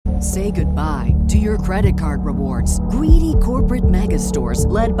Say goodbye to your credit card rewards. Greedy corporate mega stores,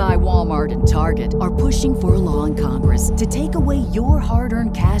 led by Walmart and Target, are pushing for a law in Congress to take away your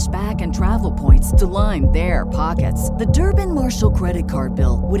hard-earned cash back and travel points to line their pockets. The Durbin-Marshall credit card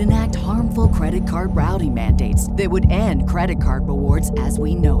bill would enact harmful credit card routing mandates that would end credit card rewards as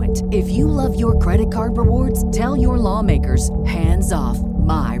we know it. If you love your credit card rewards, tell your lawmakers, hands off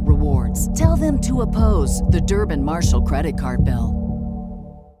my rewards. Tell them to oppose the Durbin-Marshall credit card bill.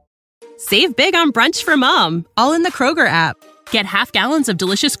 Save big on brunch for mom, all in the Kroger app. Get half gallons of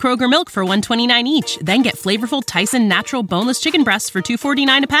delicious Kroger milk for $1.29 each. Then get flavorful Tyson natural boneless chicken breasts for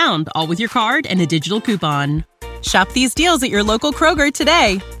 $2.49 a pound, all with your card and a digital coupon. Shop these deals at your local Kroger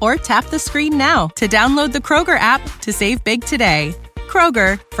today, or tap the screen now to download the Kroger app to save big today.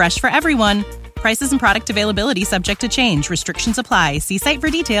 Kroger, fresh for everyone. Prices and product availability subject to change. Restrictions apply. See site for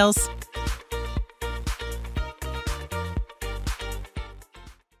details.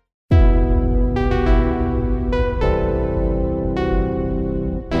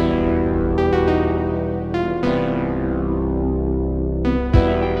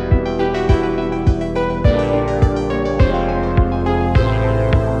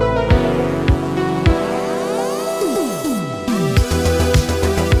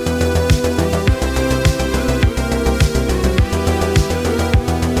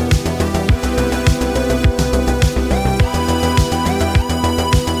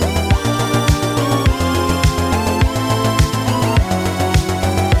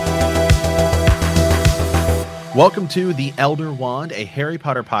 Welcome to The Elder Wand, a Harry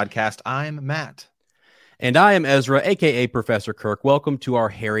Potter podcast. I'm Matt. And I am Ezra, a.k.a. Professor Kirk. Welcome to our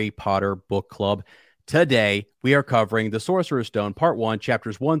Harry Potter book club. Today, we are covering The Sorcerer's Stone, Part 1,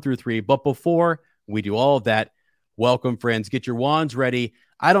 Chapters 1 through 3. But before we do all of that, welcome, friends. Get your wands ready.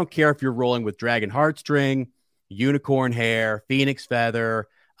 I don't care if you're rolling with Dragon Heartstring, Unicorn Hair, Phoenix Feather,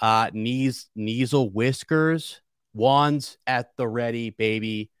 Kneasel Whiskers, wands at the ready,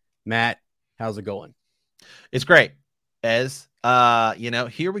 baby. Matt, how's it going? It's great. Here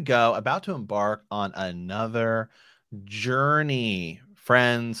we go. About to embark on another journey.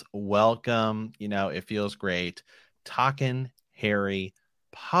 Friends, welcome. It feels great. Talking Harry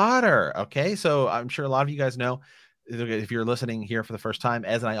Potter. Okay, so I'm sure a lot of you guys know, if you're listening here for the first time,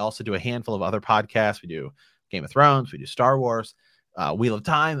 Ez and I also do a handful of other podcasts. We do Game of Thrones, we do Star Wars, Wheel of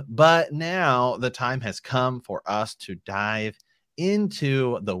Time, but now the time has come for us to dive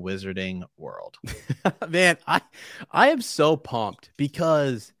into the wizarding world. Man, I am so pumped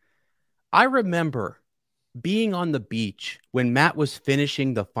because I remember being on the beach when Matt was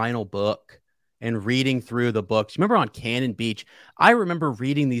finishing the final book and reading through the books. Remember on Cannon Beach? I remember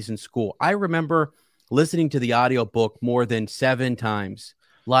reading these in school. I remember listening to the audiobook more than 7 times.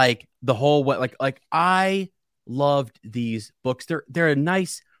 Like the whole way, like I loved these books. They're a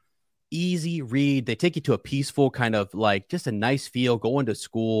nice, easy read. They take you to a peaceful kind of like just a nice feel going to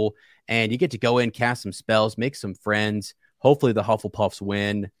school, and you get to go in, cast some spells, make some friends. Hopefully the Hufflepuffs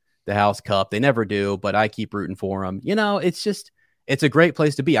win the House Cup. They never do, but I keep rooting for them. It's a great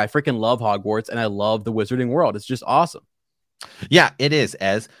place to be. I freaking love Hogwarts and I love the wizarding world. It's just awesome. Yeah, it is,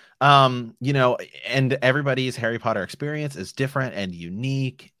 Ez. And everybody's Harry Potter experience is different and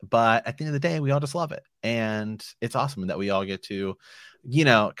unique, but at the end of the day, we all just love it. And it's awesome that we all get to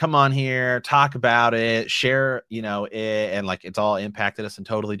come on here, talk about it, share, it, and like it's all impacted us in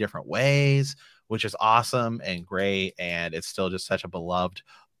totally different ways, which is awesome and great. And it's still just such a beloved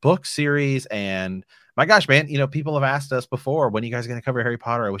book series. And my gosh, man, people have asked us before, when are you guys going to cover Harry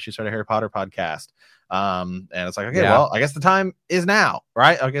Potter? I wish you started a Harry Potter podcast. And it's like, okay, well, I guess the time is now,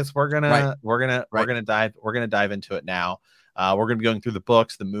 right? I guess we're going to dive into it now. We're going to be going through the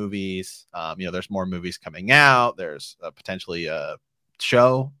books, the movies. There's more movies coming out. There's potentially a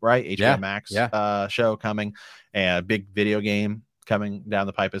show, right? HBO Max show coming, and a big video game coming down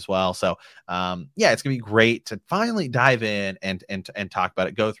the pipe as well. So it's gonna be great to finally dive in and talk about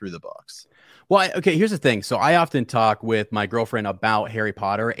it, go through the books. Well, okay, here's the thing. So I often talk with my girlfriend about Harry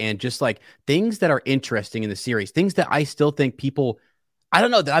Potter and just like things that are interesting in the series, things that I still think people, I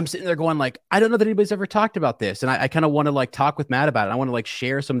don't know, that I'm sitting there going like, I don't know that anybody's ever talked about this. And I kind of want to like talk with Matt about it. I want to like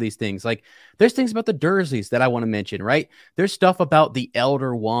share some of these things. Like there's things about the Dursleys that I want to mention, right? There's stuff about the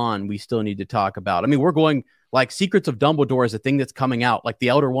Elder Wand we still need to talk about. I mean, we're going like Secrets of Dumbledore is a thing that's coming out. Like the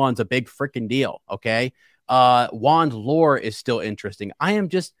Elder Wand's a big freaking deal. Okay. Wand lore is still interesting. I am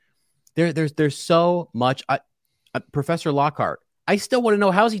just, there's so much. Professor Lockhart, I still want to know,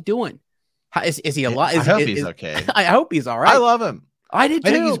 how's he doing? Is he alive? I hope he's okay. I hope he's all right. I love him. I did too.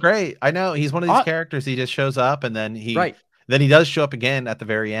 I think he's great. I know he's one of these characters. He just shows up and then he does show up again at the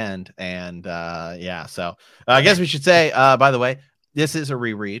very end. And so I guess we should say, by the way, this is a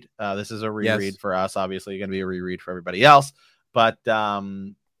reread. This is a reread Yes. for us. Obviously, going to be a reread for everybody else. But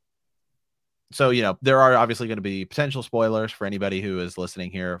so, there are obviously going to be potential spoilers for anybody who is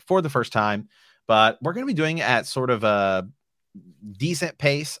listening here for the first time. But we're going to be doing it at sort of a decent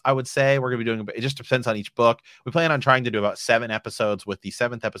pace, I would say. We're going to be doing, it just depends on each book. We plan on trying to do about 7 episodes, with the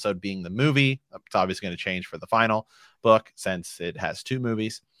 7th episode being the movie. It's obviously going to change for the final book since it has 2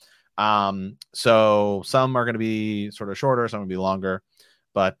 movies. So some are going to be sort of shorter, some will be longer,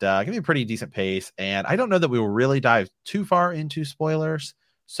 but going to be a pretty decent pace. And I don't know that we will really dive too far into spoilers.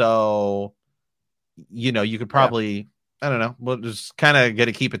 So, you could probably, I don't know, we'll just kind of get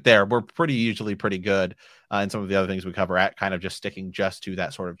to keep it there. We're usually pretty good in some of the other things we cover at kind of just sticking just to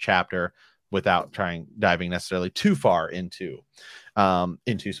that sort of chapter without diving necessarily too far into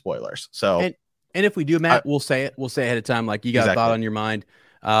spoilers. So, and if we do, Matt, we'll say it. We'll say ahead of time, like, you got a thought on your mind.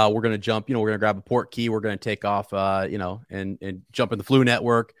 We're going to jump, we're going to grab a port key. We're going to take off, and jump in the Flu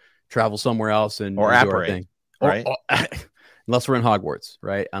Network, travel somewhere else and do our thing. Right. Unless we're in Hogwarts,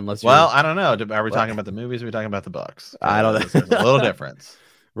 right? I don't know. Are we talking about the movies? Or are we talking about the books? I don't know. There's a little difference.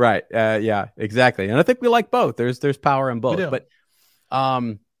 Right. Yeah, exactly. And I think we like both. There's power in both. But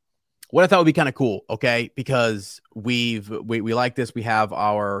what I thought would be kind of cool, okay, because we like this. We have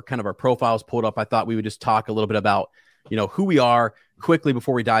our profiles pulled up. I thought we would just talk a little bit about, who we are quickly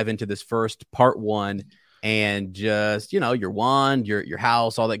before we dive into this first part 1, and just, your wand, your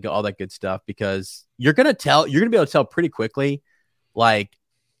house, all that good stuff, because you're going to be able to tell pretty quickly, like,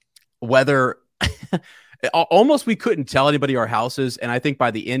 whether almost we couldn't tell anybody our houses. And I think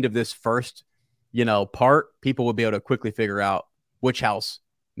by the end of this first, part, people will be able to quickly figure out which house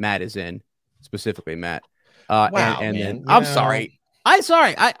Matt is in, specifically Matt. Wow, and then I'm sorry. I'm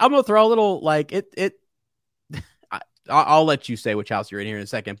going to throw a little, like, I'll let you say which house you're in here in a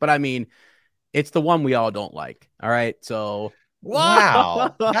second, but I mean, it's the one we all don't like. All right. So,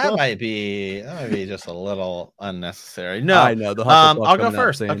 wow, that might be just a little unnecessary. No, I know. I'll go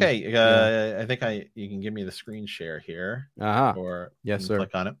first. Okay. I think you can give me the screen share here. Or yes, sir.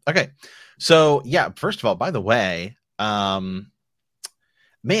 Click on it. Okay. So first of all, by the way, man,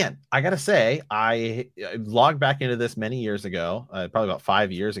 I gotta say, I logged back into this many years ago, probably about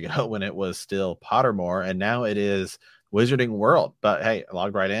 5 years ago, when it was still Pottermore, and now it is Wizarding World. But hey, I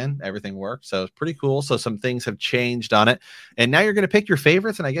logged right in, everything worked, so it's pretty cool. So some things have changed on it, and now you're going to pick your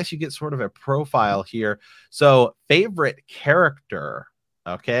favorites, and I guess you get sort of a profile here. So favorite character,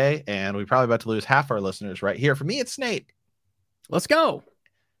 okay, and we're probably about to lose half our listeners right here. For me, it's Snape. Let's go,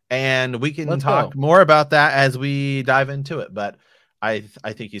 and we can talk more about that as we dive into it. But I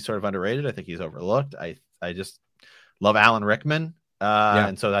think he's sort of underrated. I think he's overlooked. I just love Alan Rickman,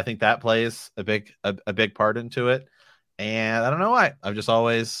 and so I think that plays a big part into it. And I don't know why. I've just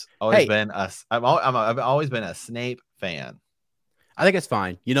always been I've always been a Snape fan. I think it's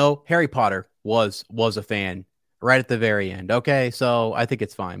fine. Harry Potter was a fan right at the very end. Okay, so I think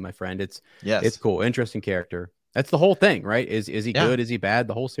it's fine, my friend. It's cool, interesting character. That's the whole thing, right? Is he good? Is he bad?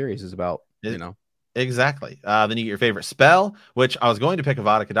 The whole series is about Exactly. Then you get your favorite spell, which I was going to pick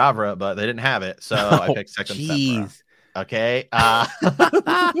Avada Kedavra, but they didn't have it, so I picked Sectum Sempra. Okay. So I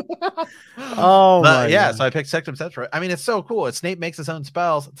picked Sectum Sempra. I mean, it's so cool. Snape makes his own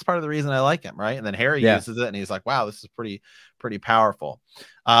spells. It's part of the reason I like him, right? And then Harry uses it, and he's like, "Wow, this is pretty powerful."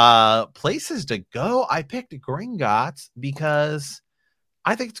 Places to go. I picked Gringotts because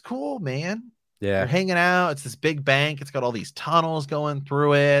I think it's cool, man. Yeah, you're hanging out. It's this big bank. It's got all these tunnels going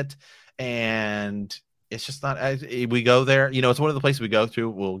through it, and it's just not. We go there. It's one of the places we go to.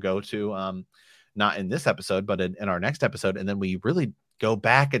 We'll go to. Not in this episode, but in our next episode. And then we really go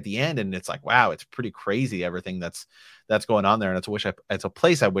back at the end, and it's like, wow, it's pretty crazy, everything that's going on there. And it's a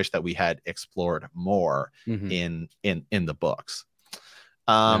place I wish that we had explored more in the books.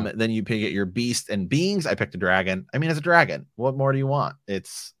 Then you pick your beast and beings. I picked a dragon. I mean, it's a dragon. What more do you want?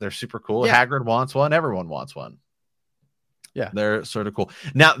 They're super cool. Yeah. Hagrid wants one. Everyone wants one. Yeah, they're sort of cool.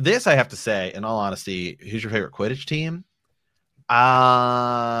 Now, this I have to say, in all honesty, who's your favorite Quidditch team?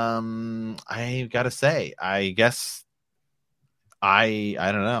 I gotta say, I guess I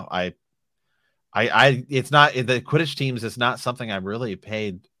don't know. It's not the Quidditch teams. It's not something I've really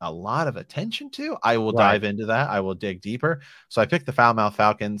paid a lot of attention to. I will dive into that. I will dig deeper. So I picked the Foulmouth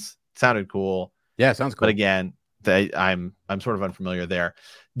Falcons. Sounded cool. Yeah, sounds cool. But again, I'm sort of unfamiliar there.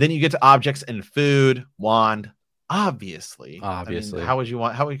 Then you get to objects and food. Wand, obviously. I mean, how would you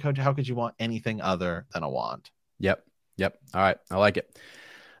want? How could you want anything other than a wand? Yep. All right. I like it.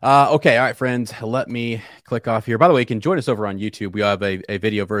 Okay. All right, friends. Let me click off here. By the way, you can join us over on YouTube. We have a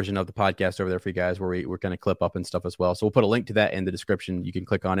video version of the podcast over there for you guys where we're going to clip up and stuff as well. So we'll put a link to that in the description. You can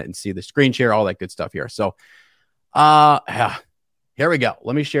click on it and see the screen share, all that good stuff here. So, here we go.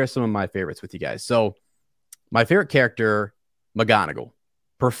 Let me share some of my favorites with you guys. So my favorite character, McGonagall,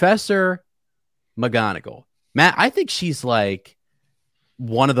 Professor McGonagall. Matt, I think she's like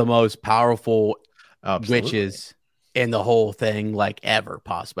one of the most powerful witches in the whole thing, like ever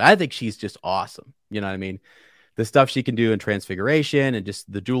possible. I think she's just awesome. You know what I mean? The stuff she can do in Transfiguration and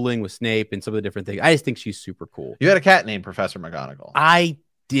just the dueling with Snape and some of the different things. I just think she's super cool. You had a cat named Professor McGonagall. I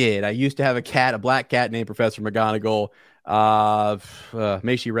did. I used to have a black cat named Professor McGonagall.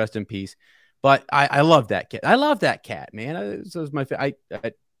 May she rest in peace. But I love that cat. I love that cat, man. It was my I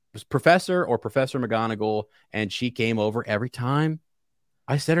was Professor McGonagall, and she came over every time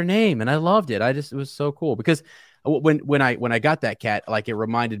I said her name, and I loved it. It was so cool because when I got that cat, like it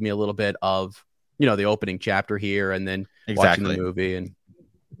reminded me a little bit of, you know, the opening chapter here, and then watching the movie, and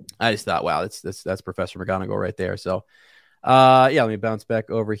I just thought, wow, that's Professor McGonagall right there. So, yeah, let me bounce back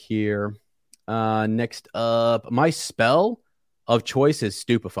over here. Next up, my spell of choice is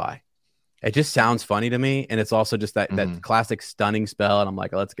Stupefy. It just sounds funny to me, and it's also just that classic stunning spell, and I'm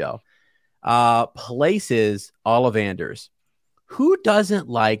like, let's go. Places, Ollivanders. Who doesn't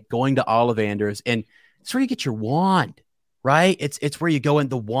like going to Ollivanders? And it's where you get your wand, right? It's where you go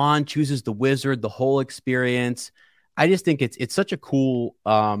and the wand chooses the wizard, the whole experience. I just think it's such a cool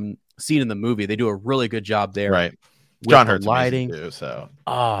scene in the movie. They do a really good job there. Right. John Hurt's lighting too, so.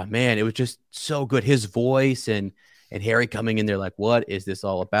 Oh man, it was just so good. His voice and Harry coming in there like, what is this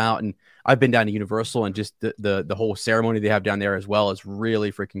all about? And I've been down to Universal, and just the whole ceremony they have down there as well is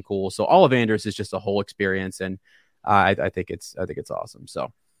really freaking cool. So Ollivanders is just a whole experience, and I think it's awesome.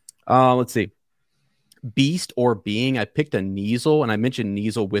 So let's see. Beast or being, I picked a Kneasel, and I mentioned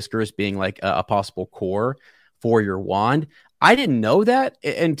Kneasel whiskers being like a possible core for your wand. I didn't know that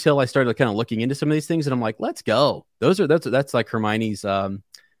until I started kind of looking into some of these things, and I'm like, let's go. That's like Hermione's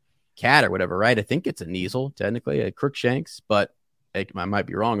cat or whatever, right? I think it's a Kneasel, technically, a Crookshanks, but I might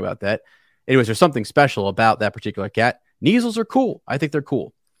be wrong about that. Anyways, there's something special about that particular cat. Kneasels are cool. I think they're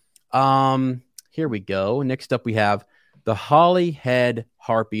cool. Here we go. Next up, we have the Holyhead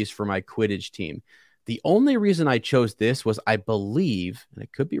Harpies for my Quidditch team. The only reason I chose this was, I believe, and I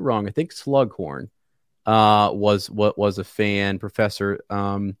could be wrong, I think Slughorn was a fan. Professor,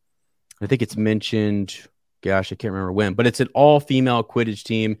 I think it's mentioned, gosh, I can't remember when, but it's an all-female Quidditch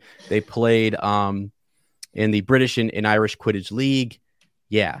team. They played in the British and Irish Quidditch League.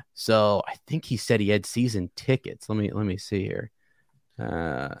 Yeah, so I think he said he had season tickets. Let me see here.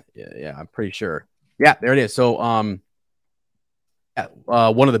 Yeah, I'm pretty sure. Yeah, there it is. So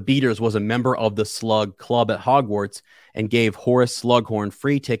one of the beaters was a member of the Slug Club at Hogwarts and gave Horace Slughorn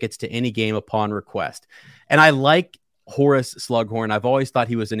free tickets to any game upon request. And I like Horace Slughorn. I've always thought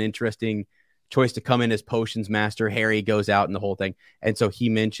he was an interesting choice to come in as potions master. Harry goes out and the whole thing. And so he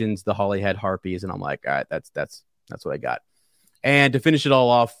mentions the Holyhead Harpies, and I'm like, all right, that's what I got. And to finish it all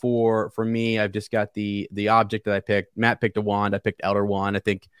off for me, I've just got the object that I picked. Matt picked a wand. I picked Elder Wand. I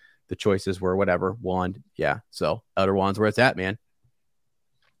think the choices were whatever. Wand. Yeah. So Elder Wand's where it's at, man.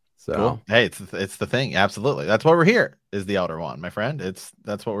 So cool. Hey, it's the thing. Absolutely. That's why we're here, is the Elder Wand, my friend.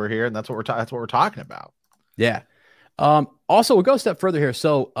 That's what we're here, and that's what we're talking about. Yeah. Also, we'll go a step further here.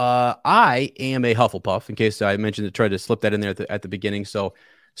 So I am a Hufflepuff, in case I mentioned to try to slip that in there at the beginning. So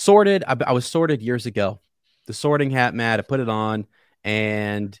sorted. I was sorted years ago. The sorting hat, Matt, I put it on,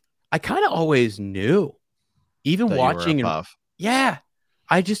 and I kind of always knew, even that watching. Yeah,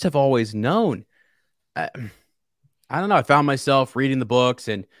 I just have always known. I don't know. I found myself reading the books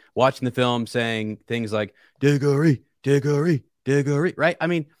and watching the film saying things like Diggory, Diggory, Diggory, right? I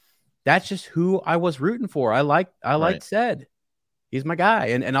mean, that's just who I was rooting for. I liked Ced. He's my guy.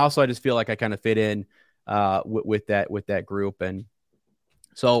 And also I just feel like I kind of fit in with that group. And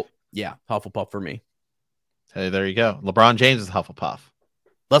so, yeah, Hufflepuff for me. Hey, there you go. LeBron James is Hufflepuff.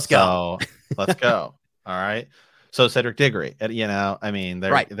 Let's go. So, let's go. All right. So Cedric Diggory, you know, I mean,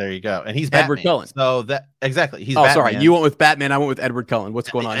 there you go. And he's Edward Batman. Cullen. So that exactly. He's Batman. Sorry. You went with Batman. I went with Edward Cullen. What's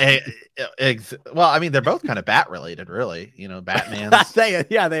going on? Well, I mean, they're both kind of bat related, really. You know, Batman's. they are.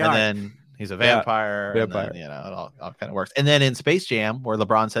 And then he's a vampire. Yeah, vampire. And then, you know, it all kind of works. And then in Space Jam, where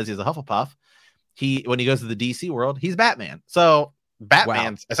LeBron says he's a Hufflepuff, when he goes to the DC world, he's Batman. So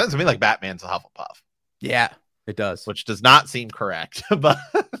Batman's, it sounds to me like Batman's a Hufflepuff. Yeah, it does. Which does not seem correct. But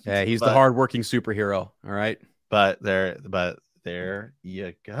yeah, he's the hardworking superhero. All right. But there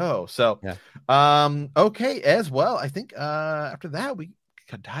you go. So, okay, as well. I think after that we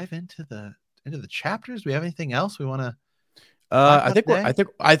could dive into the chapters. Do we have anything else we want to? I think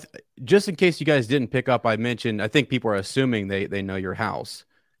just in case you guys didn't pick up, I mentioned. I think people are assuming they know your house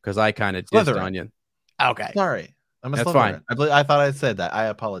because I kind of dissed on you. Okay, sorry. I'm a That's Slytherin. fine. I thought I said that. I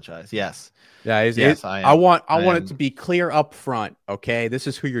apologize. Yes. Yeah, Yes, I I am. want I it am. to be clear up front. Okay, this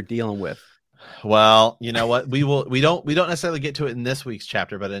is who you're dealing with. Well, you know what? We don't necessarily get to it in this week's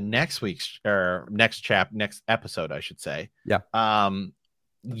chapter, but in next week's or next episode, I should say. Yeah.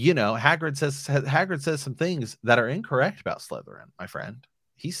 Hagrid says some things that are incorrect about Slytherin, my friend.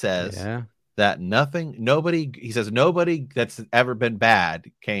 He says that he says nobody that's ever been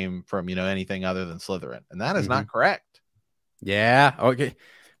bad came from, anything other than Slytherin. And that is not correct. Yeah. Okay.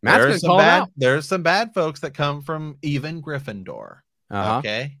 There's some bad folks that come from even Gryffindor.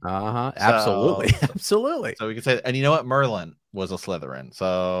 Okay. Absolutely. Absolutely. So we could say, and you know what? Merlin was a Slytherin.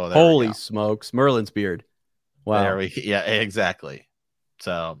 So holy smokes, Merlin's beard. Wow. Yeah, exactly.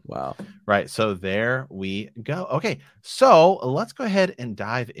 So wow. Right. So there we go. Okay. So let's go ahead and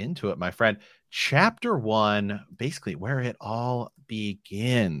dive into it, my friend. Chapter 1, basically where it all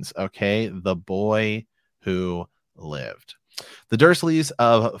begins. Okay. The boy who lived. The Dursleys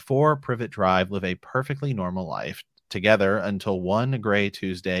of 4 Privet Drive live a perfectly normal life together until one gray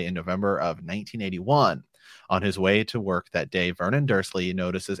Tuesday in November of 1981. On his way to work that day, Vernon Dursley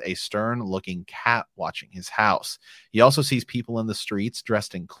notices a stern-looking cat watching his house. He also sees people in the streets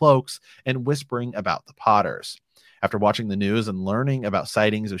dressed in cloaks and whispering about the Potters. After watching the news and learning about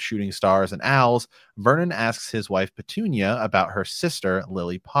sightings of shooting stars and owls, Vernon asks his wife Petunia about her sister,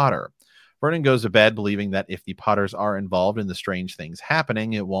 Lily Potter. Vernon goes to bed believing that if the Potters are involved in the strange things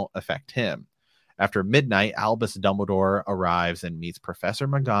happening, it won't affect him. After midnight, Albus Dumbledore arrives and meets Professor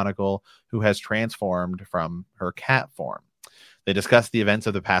McGonagall, who has transformed from her cat form. They discuss the events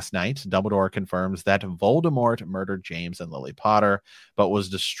of the past night. Dumbledore confirms that Voldemort murdered James and Lily Potter, but was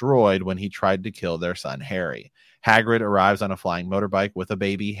destroyed when he tried to kill their son Harry. Hagrid arrives on a flying motorbike with a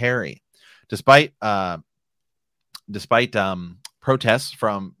baby Harry. Despite protests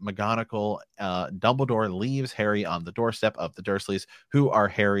from McGonagall, Dumbledore leaves Harry on the doorstep of the Dursleys, who are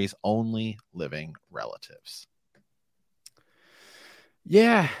Harry's only living relatives.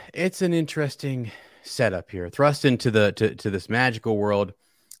 Yeah, it's an interesting setup here. Thrust into to this magical world.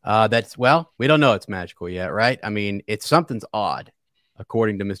 We don't know it's magical yet, right? I mean, something's odd,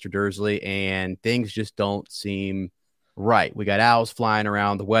 according to Mr. Dursley, and things just don't seem right. We got owls flying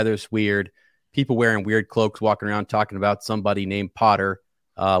around. The weather's weird. People wearing weird cloaks walking around talking about somebody named Potter.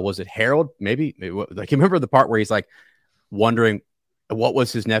 Was it Harold? Maybe I can remember the part where he's like wondering what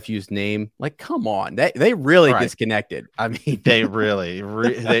was his nephew's name. Like, come on, they really disconnected. I mean, they really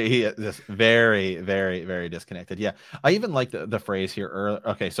he is very, very, very disconnected. Yeah, I even like the phrase here.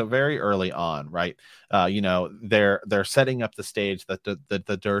 Okay, so very early on, right? They're setting up the stage that the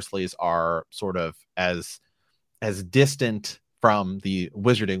Dursleys are sort of as distant from the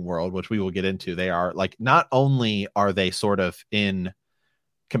wizarding world, which we will get into. They are like, not only are they sort of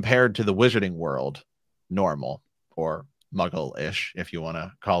compared to the wizarding world, normal or muggle-ish, if you want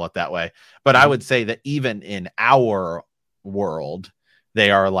to call it that way. But I would say that even in our world,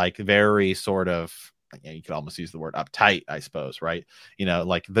 they are like very sort of, you could almost use the word uptight, I suppose, right?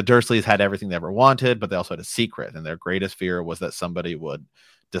 Like the Dursleys had everything they ever wanted, but they also had a secret, and their greatest fear was that somebody would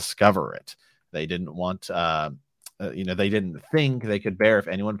discover it. They didn't want they didn't think they could bear if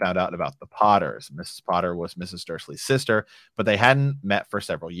anyone found out about the Potters. Mrs. Potter was Mrs. Dursley's sister, but they hadn't met for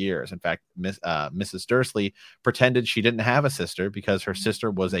several years. In fact, Mrs. Dursley pretended she didn't have a sister because her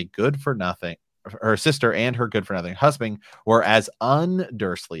sister was a good-for-nothing. Her sister and her good-for-nothing husband were as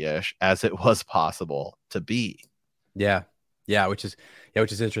un-Dursley-ish as it was possible to be. Yeah, which is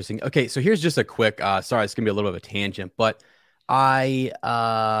interesting. Okay, so here's just a quick. Sorry, it's gonna be a little bit of a tangent, but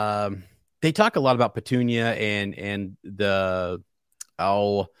they talk a lot about Petunia and the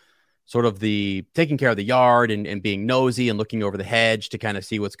sort of the taking care of the yard and being nosy and looking over the hedge to kind of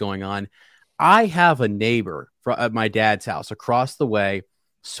see what's going on. I have a neighbor at my dad's house across the way,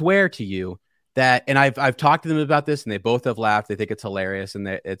 swear to you that, and I've talked to them about this, and they both have laughed. They think it's hilarious, and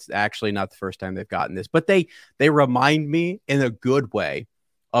it's actually not the first time they've gotten this, but they remind me in a good way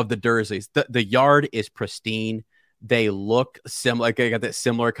of the Dursleys. The yard is pristine. They look similar. Like they got that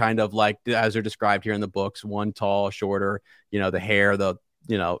similar kind of like as they're described here in the books. One tall, shorter. The hair,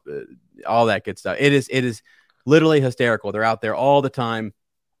 all that good stuff. It is literally hysterical. They're out there all the time.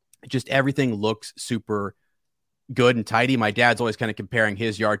 Just everything looks super good and tidy. My dad's always kind of comparing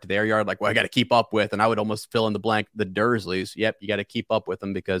his yard to their yard. Like, well, I got to keep up with, and I would almost fill in the blank. The Dursleys. Yep, you got to keep up with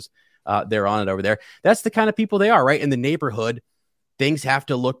them because they're on it over there. That's the kind of people they are, right? In the neighborhood. Things have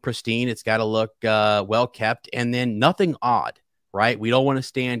to look pristine. It's got to look well kept, and then nothing odd, right? We don't want to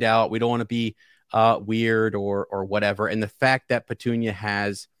stand out. We don't want to be weird or whatever. And the fact that Petunia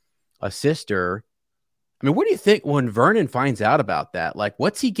has a sister, I mean, what do you think when Vernon finds out about that? Like,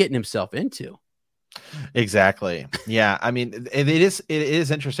 what's he getting himself into? Exactly. Yeah. I mean, it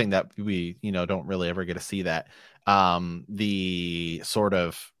is interesting that we, don't really ever get to see that. The sort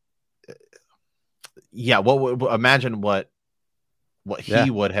of, yeah, imagine what he Yeah.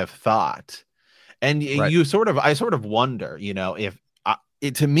 would have thought. And Right. I sort of wonder, if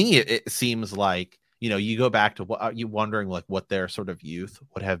to me, it seems like, you go back to what you wondering like what their sort of youth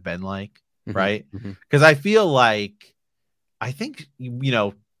would have been like. Hmm. Right. Hmm. Because I think,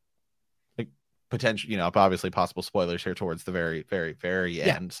 like potential, obviously possible spoilers here towards the very, very, very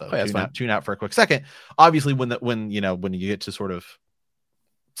Yeah. end. So Oh, yeah, that's fine. tune out for a quick second. Obviously, when you get to sort of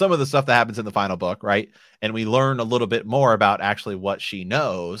some of the stuff that happens in the final book, right? And we learn a little bit more about actually what she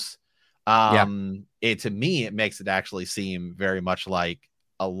knows. Yeah. To me, it makes it actually seem very much like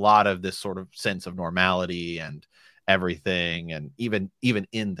a lot of this sort of sense of normality and everything, and even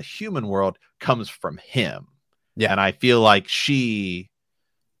in the human world, comes from him. Yeah. And I feel like she,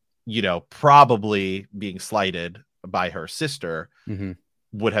 probably being slighted by her sister, Hmm.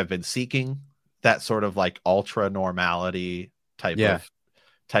 would have been seeking that sort of like ultra normality type Yeah. of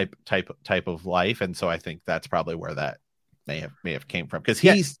type of life. And so I think that's probably where that may have came from, because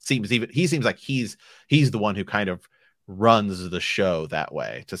Yeah. he seems like he's the one who kind of runs the show that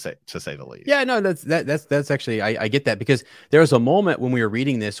way, to say the least. Yeah, no, that's actually I get that, because there was a moment when we were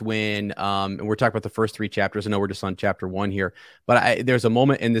reading this when and we're talking about the first 3 chapters. I know we're just on chapter 1 here, but there's a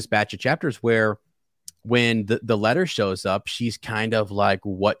moment in this batch of chapters where when the letter shows up, she's kind of like,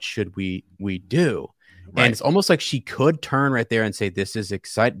 what should we do? Right. And it's almost like she could turn right there and say, this is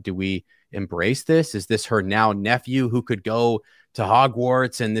exciting. Do we embrace this? Is this her now nephew who could go to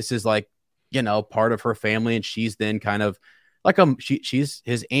Hogwarts? And this is like, part of her family. And she's then kind of like, she's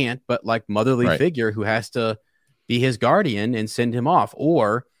his aunt, but like motherly Right. figure who has to be his guardian and send him off.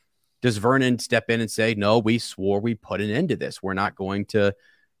 Or does Vernon step in and say, no, we swore we put an end to this. We're not going to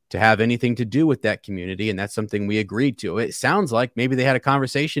have anything to do with that community. And that's something we agreed to. It sounds like maybe they had a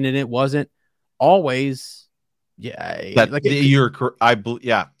conversation and it wasn't always, yeah, That like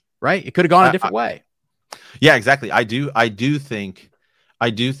yeah, right. It could have gone a different way. Yeah, exactly. I do think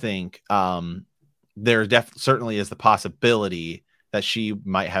there certainly is the possibility that she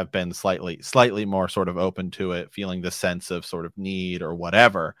might have been slightly more sort of open to it, feeling the sense of sort of need or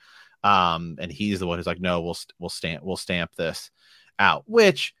whatever. And he's the one who's like, no, we'll stamp this out,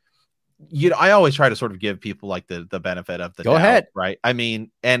 which, I always try to sort of give people like the benefit of the Go doubt, ahead. right? I mean,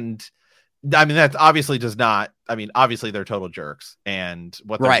 that obviously does not. I mean, obviously they're total jerks, and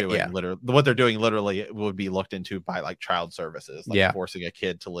what they're doing literally would be looked into by like child services, like forcing a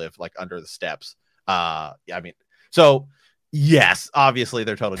kid to live like under the steps. I mean, so yes, obviously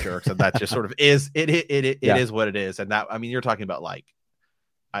they're total jerks, and that just sort of is it is what it is. And that, I mean, you're talking about like,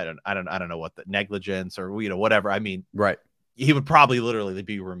 I don't know what the negligence or whatever. I mean, right. He would probably literally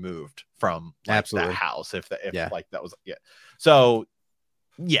be removed from like, that house if like that was So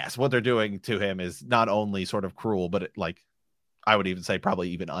yes, what they're doing to him is not only sort of cruel, but like I would even say probably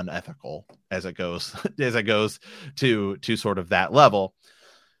even unethical as it goes to sort of that level.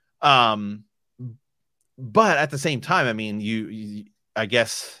 But at the same time, I mean, I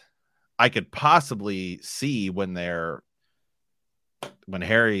guess I could possibly see when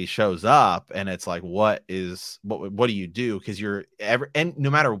Harry shows up and it's like, what do you do? Because and no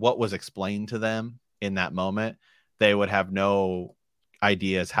matter what was explained to them in that moment, they would have no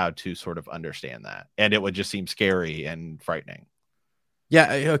ideas how to sort of understand that, and it would just seem scary and frightening.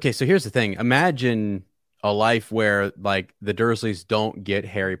 Yeah. Okay. So here's the thing. Imagine a life where like the Dursleys don't get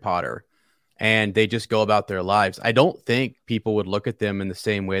Harry Potter and they just go about their lives. I don't think people would look at them in the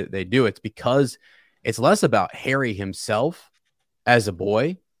same way that they do. It's because it's less about Harry himself as a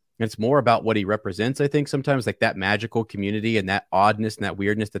boy. It's more about what he represents. I think sometimes like that magical community and that oddness and that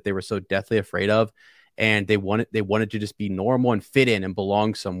weirdness that they were so deathly afraid of. And they wanted to just be normal and fit in and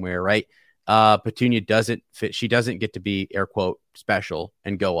belong somewhere. Right. Petunia doesn't fit. She doesn't get to be air quote special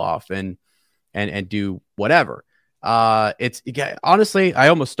and go off and do whatever. Honestly, I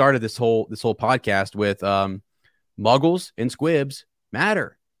almost started this whole podcast with Muggles and Squibs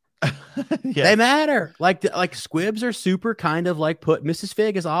matter. Yes. They matter. Like Squibs are super kind of like Mrs.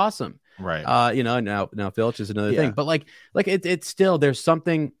 Fig is awesome. Right. Now Filch is another thing, but like it's still, there's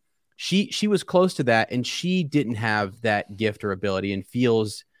something. She was close to that and she didn't have that gift or ability and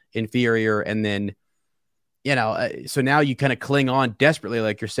feels inferior. And then, so now you kind of cling on desperately,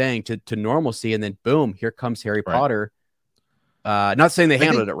 like you're saying, to normalcy. And then boom, here comes Harry Potter. Not saying they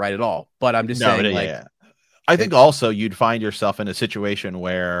handled it right at all, but I'm just saying I think also you'd find yourself in a situation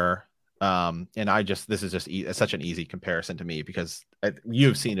where, and this is just such an easy comparison to me because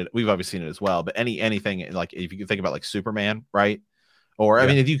you've seen it. We've obviously seen it as well, but anything like if you can think about like Superman, right? Or, I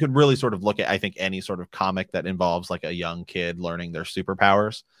mean, if you could really sort of look at, I think, any sort of comic that involves like a young kid learning their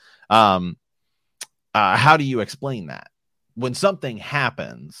superpowers, how do you explain that? When something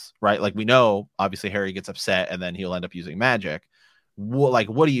happens, right? Like we know, obviously, Harry gets upset and then he'll end up using magic.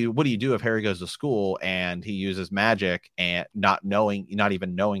 What do you do if Harry goes to school and he uses magic and not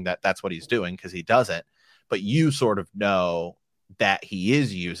even knowing that that's what he's doing, because he doesn't, but you sort of know that he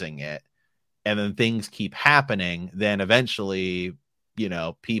is using it, and then things keep happening, then eventually,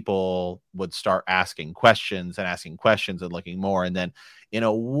 people would start asking questions and looking more. And then in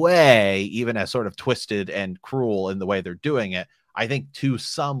a way, even as sort of twisted and cruel in the way they're doing it, I think to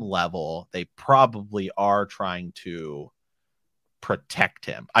some level, they probably are trying to protect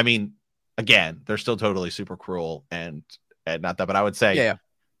him. I mean, again, they're still totally super cruel and not that, but I would say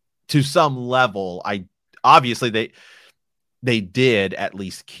to some level, obviously they did at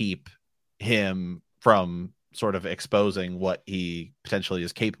least keep him from sort of exposing what he potentially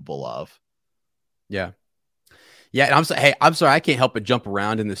is capable of. Yeah. And I'm sorry, I can't help but jump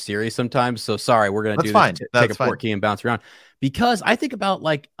around in the series sometimes. So sorry, we're gonna do this. Take a portkey and bounce around, because I think about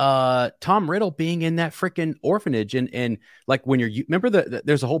like Tom Riddle being in that freaking orphanage, and like when remember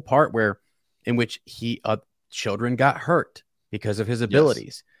there's a whole part in which children got hurt because of his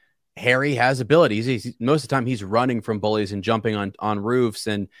abilities. Yes. Harry has abilities. Most of the time he's running from bullies and jumping on roofs,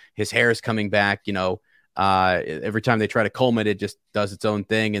 and his hair is coming back. Every time they try to comb it, it just does its own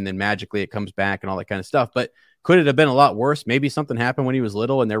thing, and then magically it comes back and all that kind of stuff. But could it have been a lot worse? Maybe something happened when he was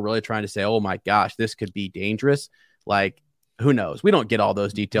little and they're really trying to say, oh my gosh, this could be dangerous. Like, who knows? We don't get all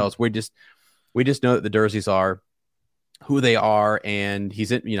those details. We just know that the Dursleys are who they are, and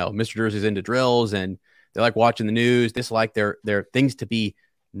he's in, Mr. Dursley's into drills, and they like watching the news. They like their things to be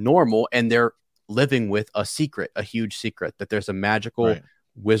normal, and they're living with a huge secret, that there's a magical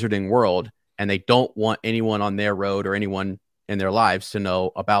wizarding world, and they don't want anyone on their road or anyone in their lives to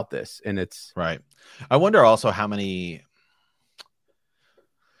know about this. And it's right. I wonder also how many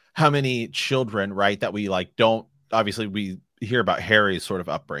children, right, that we like don't, obviously we hear about Harry's sort of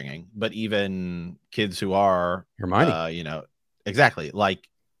upbringing, but even kids who are Hermione, exactly, like,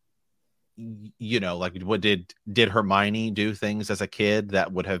 like what did Hermione do things as a kid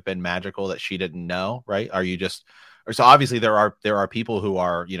that would have been magical that she didn't know, right? So obviously there are people who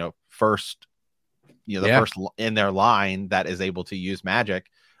are, first first in their line that is able to use magic.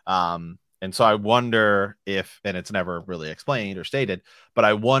 And so I wonder if, and it's never really explained or stated, but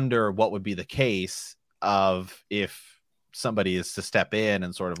I wonder what would be the case of if somebody is to step in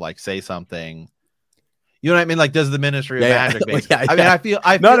and sort of like say something, you know what I mean? Like, does the Ministry of Magic basically? I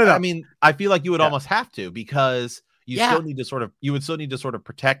mean, I feel like you would almost have to, because you still need to sort of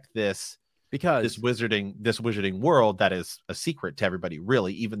protect this, because this wizarding world that is a secret to everybody,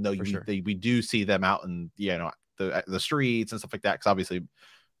 really, even though we do see them out in the streets and stuff like that, because obviously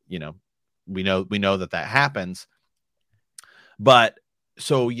we know that happens. But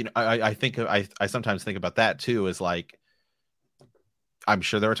so I think I sometimes think about that too, is like, I'm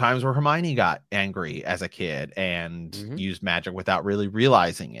sure there were times where Hermione got angry as a kid and used magic without really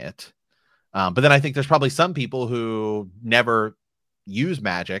realizing it. But then I think there's probably some people who never use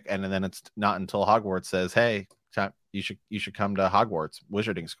magic, and then it's not until Hogwarts says, hey, you should come to Hogwarts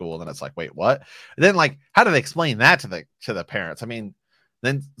wizarding school, and then it's like, wait, what? And then, like, how do they explain that to the parents? I mean,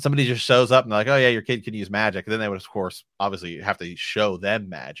 then somebody just shows up and they're like, oh yeah, your kid can use magic, and then they would, of course, obviously have to show them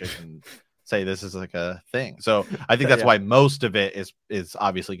magic and say this is like a thing. So I think that's why most of it is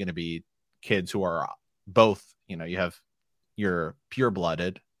obviously going to be kids who are both, you have your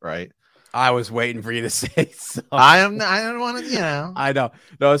pure-blooded, right? I was waiting for you to say so. I don't want to, I know.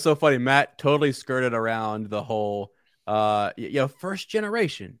 No, it's so funny. Matt totally skirted around the whole, first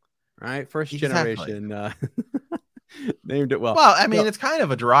generation, right? First generation. Named it well. Well, I mean, it's kind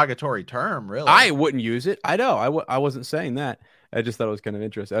of a derogatory term, really. I wouldn't use it. I know. I wasn't saying that. I just thought it was kind of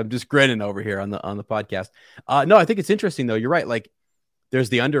interesting. I'm just grinning over here on the podcast. No, I think it's interesting though. You're right. Like, there's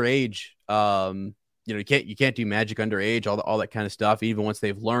the underage. You can't do magic underage. All that kind of stuff. Even once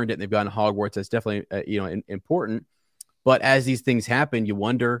they've learned it and they've gone to Hogwarts, that's definitely important. But as these things happen, you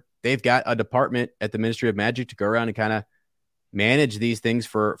wonder, they've got a department at the Ministry of Magic to go around and kind of manage these things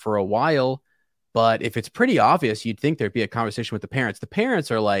for a while. But if it's pretty obvious, you'd think there'd be a conversation with the parents. The parents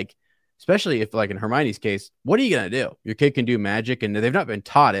are like, especially if, like in Hermione's case, what are you going to do? Your kid can do magic, and they've not been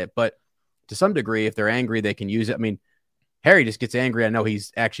taught it, but to some degree, if they're angry, they can use it. I mean, Harry just gets angry. I know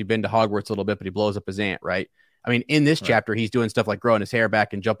he's actually been to Hogwarts a little bit, but he blows up his aunt, right? I mean, in this chapter, he's doing stuff like growing his hair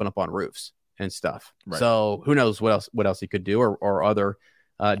back and jumping up on roofs and stuff. Right. So who knows what else he could do, or other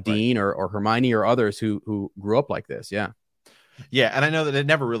Dean or Hermione or others who grew up like this. Yeah. Yeah, and I know that it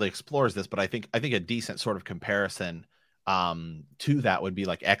never really explores this, but I think a decent sort of comparison to that would be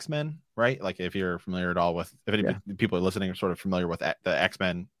like X-Men, right? Like if you're familiar at all with, if any people are listening are sort of familiar with the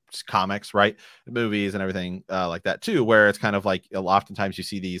X-Men comics, right? The movies and everything like that too, where it's kind of like oftentimes you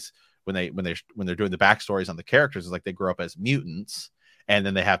see these when they're doing the backstories on the characters, is like they grow up as mutants and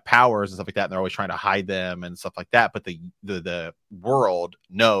then they have powers and stuff like that, and they're always trying to hide them and stuff like that. But the world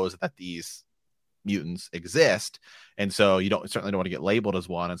knows that these mutants exist, and so you certainly don't want to get labeled as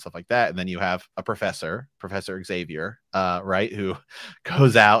one and stuff like that. And then you have a Professor Xavier, right, who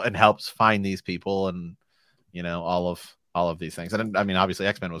goes out and helps find these people, and all of these things. And I mean, obviously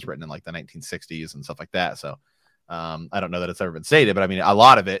X-Men was written in like the 1960s and stuff like that, so I don't know that it's ever been stated, but I mean, a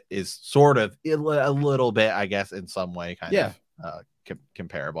lot of it is sort of a little bit, I guess, in some way kind of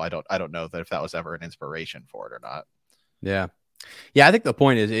comparable. I don't know that if that was ever an inspiration for it or not. Yeah, I think the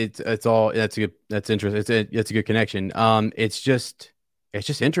point is that's interesting. It's a good connection. It's just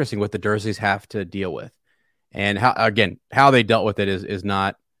interesting what the Dursleys have to deal with, and how they dealt with it is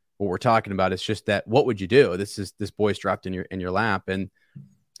not what we're talking about. It's just that, what would you do? This boy's dropped in your lap, and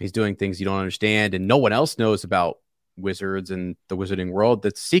he's doing things you don't understand, and no one else knows about wizards and the wizarding world.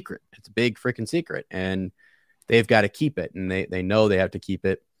 That's secret. It's a big freaking secret, and they've got to keep it, and they know they have to keep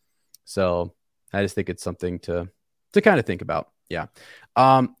it. So I just think it's something to kind of think about. Yeah.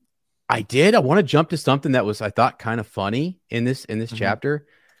 I want to jump to something that was, I thought, kind of funny in this chapter.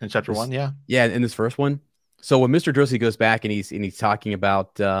 In chapter 1, yeah. Yeah, in this first one. So when Mr. Dursley goes back and he's talking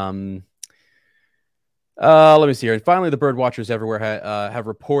about let me see here. And finally, the bird watchers everywhere have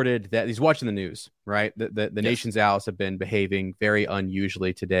reported that he's watching the news, right? The nation's owls have been behaving very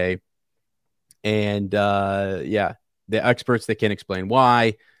unusually today. And the experts, they can't explain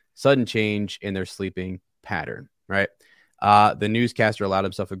why. Sudden change in their sleeping pattern, right? The newscaster allowed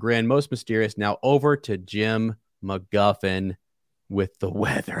himself a grin. Most mysterious. Now over to Jim McGuffin with the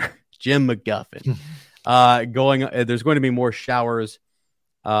weather. Jim McGuffin. There's going to be more showers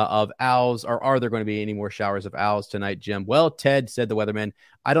of owls, or are there going to be any more showers of owls tonight, Jim? Well, Ted, said the weatherman,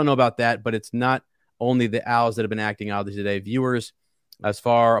 I don't know about that, but it's not only the owls that have been acting oddly today. Viewers as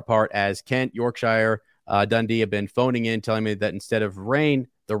far apart as Kent, Yorkshire, Dundee have been phoning in, telling me that instead of the rain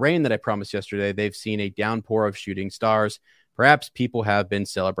that I promised yesterday, they've seen a downpour of shooting stars. Perhaps people have been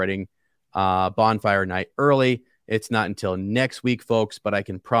celebrating bonfire night early. It's not until next week, folks, but I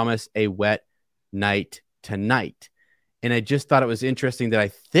can promise a wet night tonight. And I just thought it was interesting that I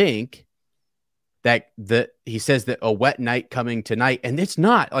think that he says that a wet night coming tonight, and it's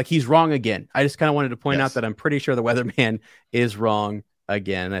not. Like, he's wrong again. I just kind of wanted to point out that I'm pretty sure the weatherman is wrong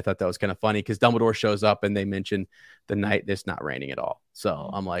again. And I thought that was kind of funny because Dumbledore shows up and they mention the night it's not raining at all. So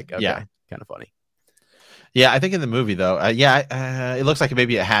I'm like, okay, kind of funny. Yeah, I think in the movie though, it looks like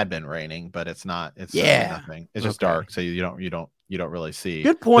maybe it had been raining, but it's not. It's nothing. It's just dark, so you don't really see.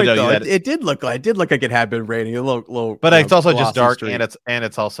 Good point, though. It did look like it had been raining a little, but it's also just dark, street. and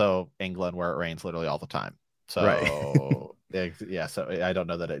it's also England where it rains literally all the time. So right. So I don't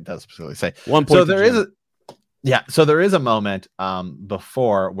know that it does specifically say. One point. So there is a moment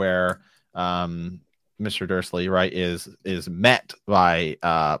before where Mr. Dursley, right, is met by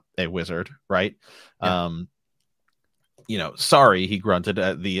a wizard, right? Sorry, he grunted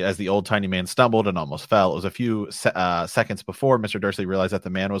as the old tiny man stumbled and almost fell. It was a few seconds before Mr. Dursley realized that the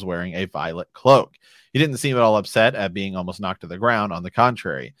man was wearing a violet cloak. He didn't seem at all upset at being almost knocked to the ground. On the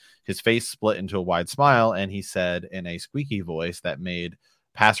contrary, his face split into a wide smile, and he said in a squeaky voice that made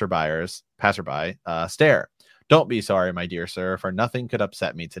passerby stare, "Don't be sorry, my dear sir, for nothing could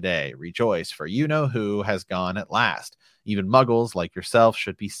upset me today. Rejoice, for you know who has gone at last. Even muggles like yourself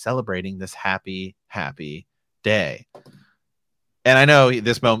should be celebrating this happy, happy day." And I know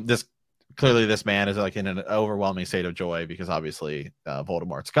this man is like in an overwhelming state of joy because obviously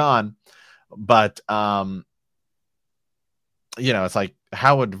Voldemort's gone. But it's like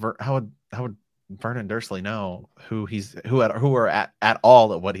how would Vernon Dursley know who are at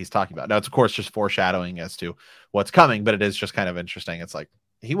all at what he's talking about? Now it's of course just foreshadowing as to what's coming, but it is just kind of interesting. It's like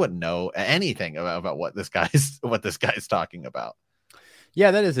he wouldn't know anything about what this guy's talking about. Yeah,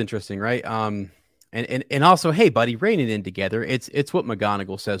 that is interesting, right? And also, hey, buddy, reining in together. It's what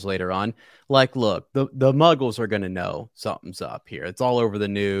McGonagall says later on. Like, look, the Muggles are going to know something's up here. It's all over the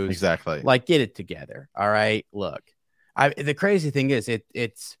news. Exactly. Like, get it together. All right. Look, the crazy thing is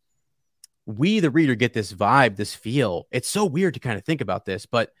it's we, the reader, get this vibe, this feel. It's so weird to kind of think about this,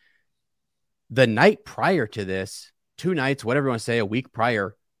 but the night prior to this, 2 nights, whatever you want to say, a week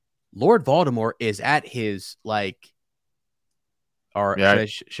prior, Lord Voldemort is at his or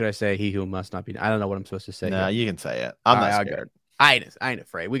should I say he who must not be? I don't know what I'm supposed to say. No, you can say it. I'm not scared. I ain't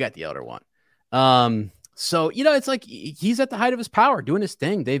afraid. We got the elder one. So it's like he's at the height of his power, doing his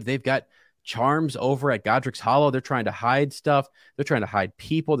thing. They've got charms over at Godric's Hollow. They're trying to hide stuff. They're trying to hide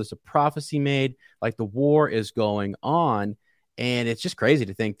people. There's a prophecy made. Like, the war is going on. And it's just crazy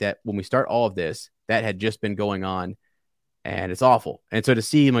to think that when we start all of this, that had just been going on, and it's awful. And so to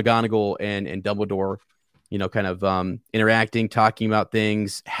see McGonagall and Dumbledore, kind of interacting, talking about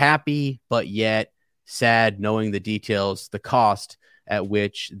things, happy, but yet sad, knowing the details, the cost at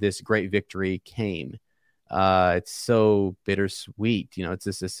which this great victory came. It's so bittersweet. It's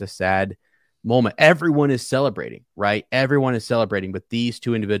just a sad moment. Everyone is celebrating, right? Everyone is celebrating, but these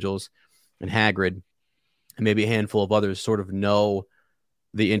two individuals and Hagrid and maybe a handful of others sort of know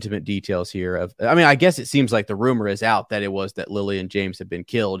the intimate details here I guess it seems like the rumor is out that it was that Lily and James had been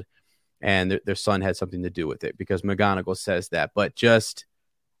killed and their son had something to do with it, because McGonagall says that, but just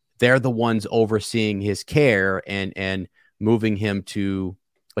they're the ones overseeing his care and moving him to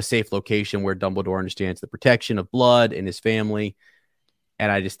a safe location where Dumbledore understands the protection of blood and his family.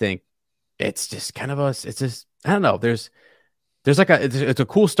 And I just think it's just kind of I don't know. There's like it's a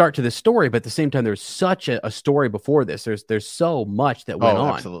cool start to this story, but at the same time, there's such a story before this. There's so much that went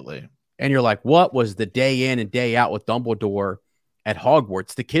on. Absolutely. And you're like, what was the day in and day out with Dumbledore at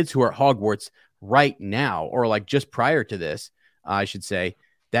Hogwarts? The kids who are at Hogwarts right now, or like just prior to this, I should say,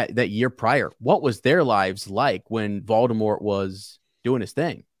 that year prior, what was their lives like when Voldemort was doing his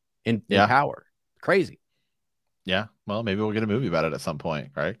thing in power? Crazy. Yeah. Well, maybe we'll get a movie about it at some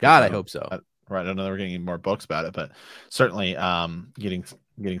point, right? God, I hope so. Right. I don't know we're getting more books about it, but certainly getting some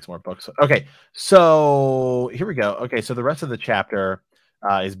more books. Okay. So here we go. Okay. So the rest of the chapter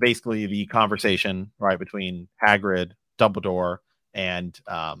is basically the conversation, right, between Hagrid, Dumbledore, and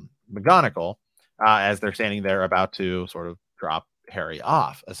McGonagall as they're standing there about to sort of drop Harry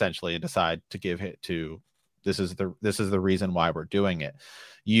off, essentially, and decide to give it to this is the reason why we're doing it.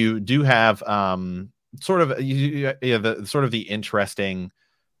 You do have sort of the interesting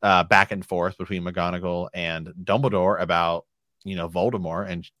back and forth between McGonagall and Dumbledore about Voldemort,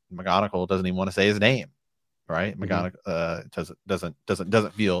 and McGonagall doesn't even want to say his name, right? McGonagall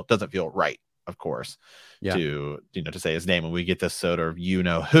doesn't feel right, of course, to say his name, and we get this sort of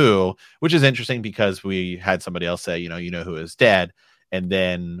who, which is interesting because we had somebody else say who is dead, and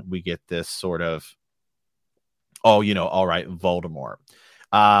then we get this sort of all right, Voldemort,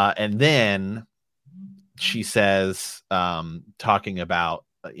 and then she says talking about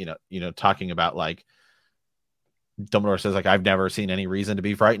like Dumbledore says, like, I've never seen any reason to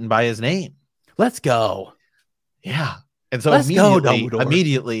be frightened by his name. Let's go. Yeah. And so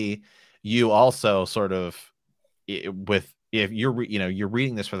immediately you also sort of if you're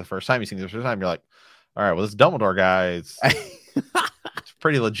reading this for the first time, you see this for the first time, you're like, all right, well, this Dumbledore guy is it's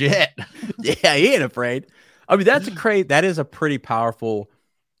pretty legit. Yeah, he ain't afraid. I mean, that is a pretty powerful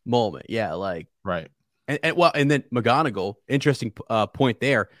moment. Yeah, like right. And then McGonagall, interesting point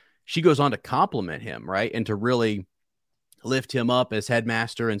there. She goes on to compliment him, right, and to really lift him up as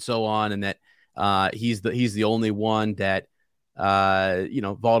headmaster and so on, and that he's the only one that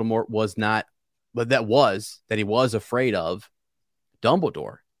Voldemort was not, but that he was afraid of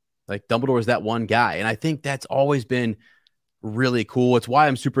Dumbledore. Like, Dumbledore is that one guy, and I think that's always been really cool. It's why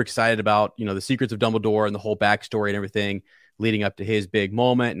I'm super excited about the Secrets of Dumbledore and the whole backstory and everything leading up to his big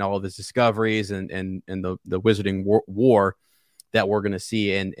moment and all of his discoveries and the Wizarding War that we're going to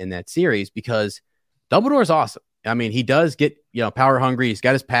see in that series, because Dumbledore is awesome. I mean, he does get power hungry. He's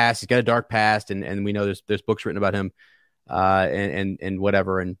got his past. He's got a dark past, and we know there's books written about him and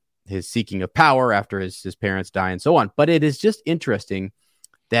whatever, and his seeking of power after his parents die and so on. But it is just interesting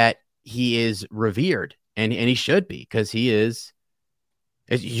that he is revered, and he should be, because he is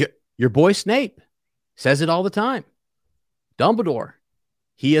your boy Snape says it all the time. Dumbledore,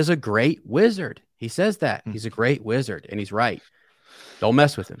 he is a great wizard. He says that. He's a great wizard, and he's right. Don't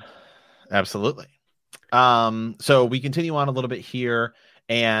mess with him. Absolutely. So we continue on a little bit here,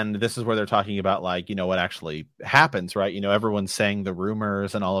 and this is where they're talking about, like, what actually happens, right? Everyone's saying the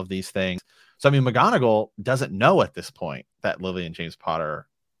rumors and all of these things. So, I mean, McGonagall doesn't know at this point that Lily and James Potter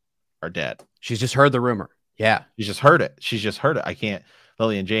are dead. She's just heard the rumor. Yeah. She's just heard it.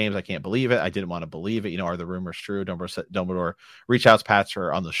 Lily and James, I can't believe it. I didn't want to believe it. Are the rumors true? Dumbledore reach out, pats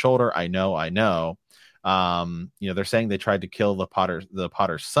her on the shoulder. I know. They're saying they tried to kill the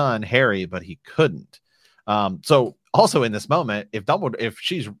Potter's son, Harry, but he couldn't. So also in this moment, if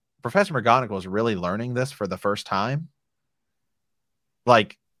Professor McGonagall is really learning this for the first time,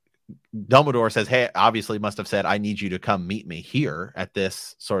 like, Dumbledore says, hey, obviously must have said, I need you to come meet me here at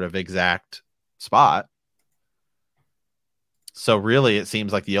this sort of exact spot. So really, it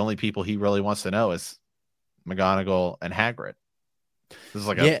seems like the only people he really wants to know is McGonagall and Hagrid. This is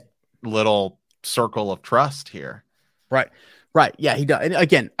like a little circle of trust here. Right. Right. Yeah, he does. And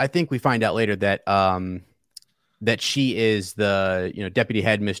again, I think we find out later that that she is the deputy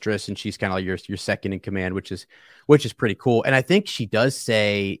headmistress, and she's kind of like your second in command, which is pretty cool. And I think she does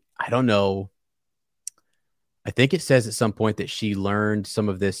say, I don't know, I think it says at some point that she learned some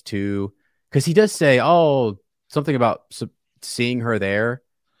of this too, because he does say, oh, something about seeing her there.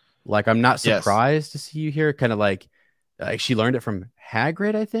 Like, I'm not surprised to see you here. Kind of like she learned it from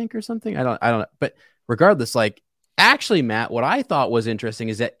Hagrid, I think, or something. I don't know. But regardless, like, actually, Matt, what I thought was interesting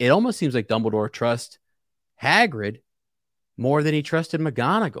is that it almost seems like Dumbledore trusts Hagrid more than he trusted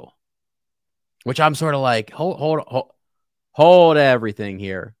McGonagall, which I'm sort of like, hold everything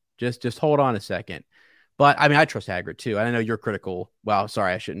here. Just hold on a second. But I mean, I trust Hagrid too. I know you're critical. Well,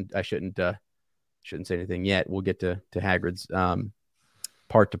 sorry, I shouldn't say anything yet. We'll get to Hagrid's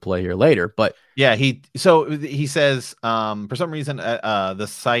part to play here later. But yeah, he says, for some reason, the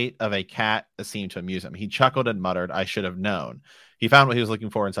sight of a cat seemed to amuse him. He chuckled and muttered, "I should have known." He found what he was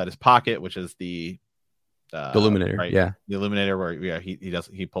looking for inside his pocket, which is the illuminator. Right? Yeah, the illuminator, where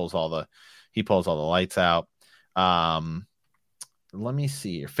he pulls all the lights out. Let me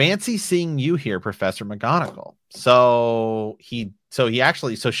see here. Fancy seeing you here, Professor McGonagall. So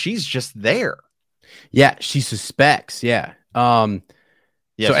she's just there. Yeah, she suspects. Yeah.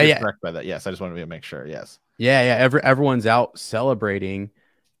 Yes, so, you're correct by that. Yes, I just wanted to make sure. Yes. Yeah. Everyone's out celebrating.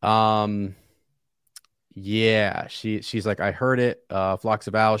 Yeah, she's like, I heard it. Flocks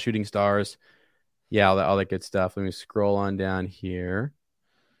of owls, shooting stars. Yeah, all that good stuff. Let me scroll on down here.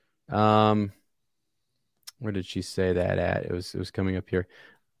 Where did she say that at? It was coming up here.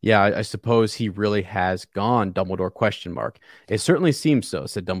 Yeah, I suppose he really has gone, Dumbledore, question mark. It certainly seems so,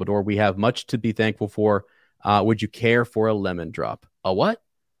 said Dumbledore. We have much to be thankful for. Would you care for a lemon drop? A what?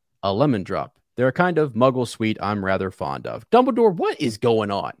 A lemon drop. They're a kind of muggle sweet I'm rather fond of. Dumbledore, what is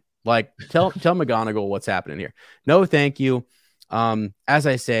going on? Like, tell McGonagall what's happening here. No, thank you. As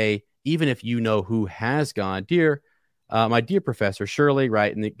I say, even if you know who has gone, my dear Professor Shirley,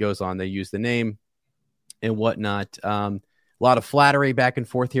 right? And it goes on. They use the name and whatnot. A lot of flattery back and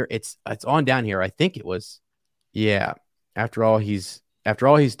forth here. It's on down here. I think it was, yeah. After all he's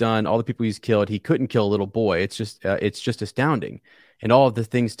done, all the people he's killed, he couldn't kill a little boy. It's just astounding, and all of the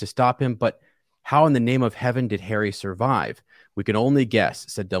things to stop him. But how in the name of heaven did Harry survive? We can only guess,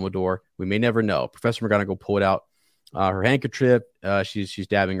 said Dumbledore. We may never know. Professor McGonagall pulled out her handkerchief. She's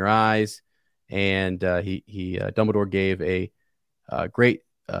dabbing her eyes, and Dumbledore gave a great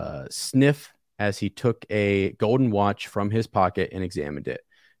sniff as he took a golden watch from his pocket and examined it.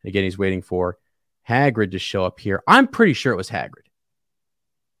 And again, he's waiting for Hagrid to show up here. I'm pretty sure it was Hagrid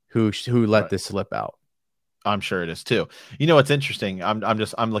who let this slip out. I'm sure it is too. You know what's interesting?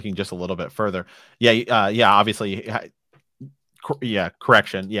 I'm looking just a little bit further. Yeah. Obviously, yeah.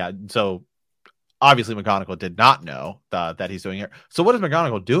 Correction. Yeah. So obviously, McGonagall did not know that he's doing it. So what is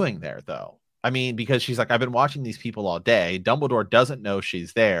McGonagall doing there, though? I mean, because she's like, I've been watching these people all day. Dumbledore doesn't know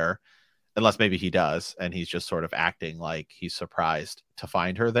she's there, unless maybe he does, and he's just sort of acting like he's surprised to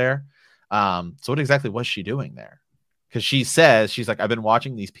find her there. So what exactly was she doing there? Because she says, she's like, I've been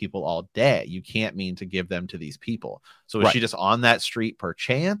watching these people all day. You can't mean to give them to these people. So was she just on that street per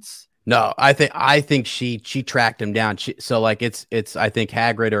chance? No, I think she tracked him down. So like it's I think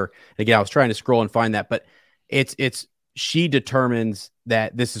Hagrid, or again, I was trying to scroll and find that, but it's she determines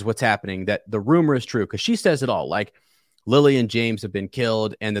that this is what's happening, that the rumor is true, because she says it all, like Lily and James have been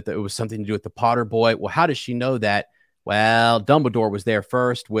killed and that it was something to do with the Potter boy. Well, how does she know that? Well, Dumbledore was there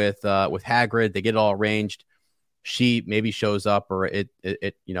first with Hagrid. They get it all arranged. She maybe shows up, or it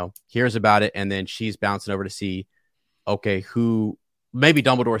hears about it, and then she's bouncing over to see, okay, who. Maybe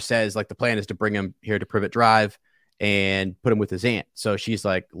Dumbledore says, like, the plan is to bring him here to Privet Drive and put him with his aunt. So she's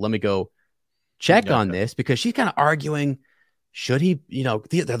like, let me go check on this, because she's kind of arguing, should he,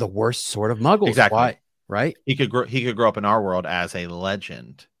 they're the worst sort of muggles. Exactly. Why? Right. He could grow up in our world as a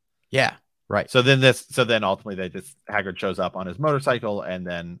legend. Yeah. Right. So then ultimately Hagrid shows up on his motorcycle, and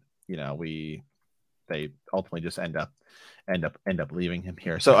then, they ultimately just end up leaving him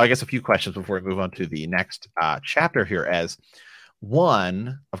here. So I guess a few questions before we move on to the next chapter here. As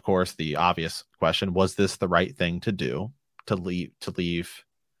one, of course, the obvious question: was this the right thing to do, to leave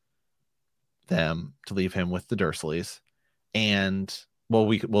him with the Dursleys? And well,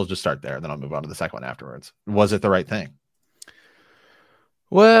 we'll just start there, and then I'll move on to the second one afterwards. Was it the right thing?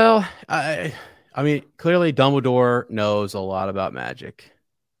 Well, I mean, clearly Dumbledore knows a lot about magic.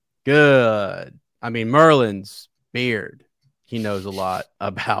 Good. I mean, Merlin's beard, he knows a lot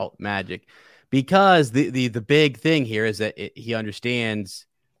about magic. Because the big thing here is that he understands.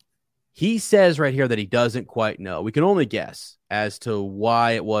 He says right here that he doesn't quite know. We can only guess as to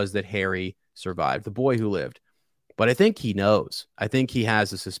why it was that Harry survived, the boy who lived. but I think he knows. I think he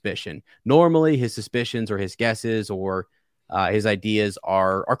has a suspicion. Normally, his suspicions or his guesses or his ideas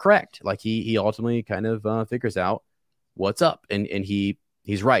are correct. Like he ultimately kind of figures out what's up, and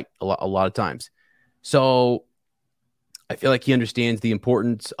he's right a lot of times. So I feel like he understands the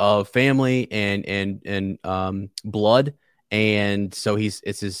importance of family and blood, and so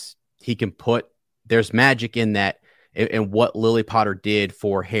he can put there's magic in that and what Lily Potter did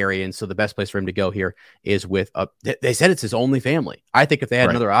for Harry, and so the best place for him to go here is with they said it's his only family. I think if they had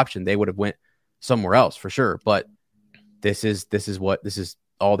another option, they would have went somewhere else for sure. But this is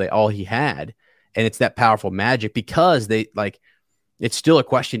all he had, and it's that powerful magic because it's still a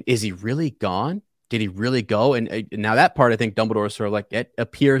question: is he really gone? Did he really go? And now that part, I think Dumbledore is sort of like, it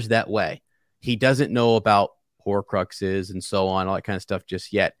appears that way. He doesn't know about Horcruxes and so on, all that kind of stuff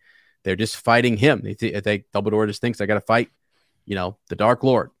just yet. They're just fighting him. Dumbledore just thinks I got to fight, the Dark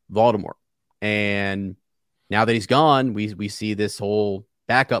Lord, Voldemort. And now that he's gone, we see this whole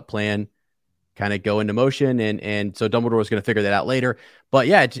backup plan kind of go into motion. And so Dumbledore was going to figure that out later. But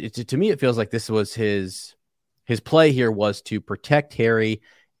yeah, to me, it feels like this was his play here was to protect Harry.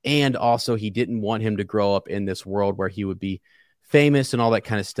 And also he didn't want him to grow up in this world where he would be famous and all that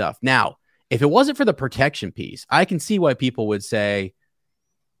kind of stuff. Now, if it wasn't for the protection piece, I can see why people would say,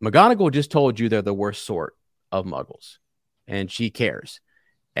 McGonagall just told you they're the worst sort of muggles and she cares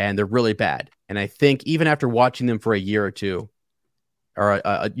and they're really bad. And I think even after watching them for a year or two or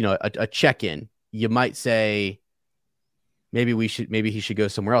a check-in, you might say maybe he should go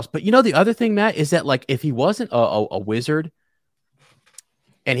somewhere else. But the other thing, Matt, is that like if he wasn't a wizard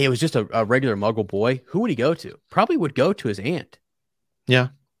and he was just a regular muggle boy, who would he go to? Probably would go to his aunt. Yeah.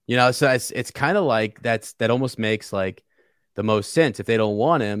 So it's kind of like that almost makes like the most sense. If they don't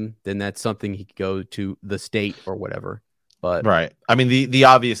want him, then that's something he could go to the state or whatever. But right. I mean, the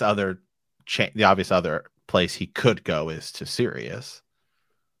obvious other place he could go is to Sirius.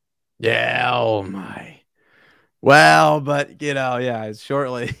 Yeah. Oh my. Well, but yeah,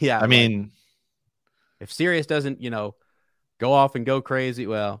 shortly. Yeah. I mean, if Sirius doesn't, go off and go crazy,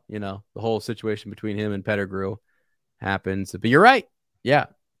 well, the whole situation between him and Pettigrew happens. But you're right. Yeah.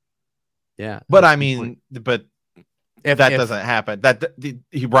 Yeah. But I mean, but if that doesn't happen,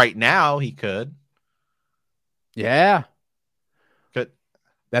 right now he could. Yeah. Good.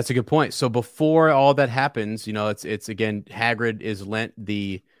 That's a good point. So before all that happens, it's again, Hagrid is lent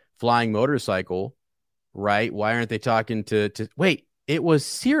the flying motorcycle, right? Why aren't they talking to wait, it was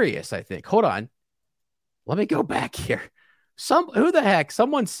Sirius, I think. Hold on. Let me go back here. Who the heck?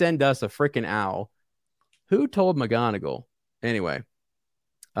 Someone send us a freaking owl. Who told McGonagall? Anyway.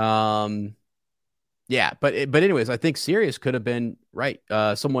 Yeah, but anyways, I think Sirius could have been right.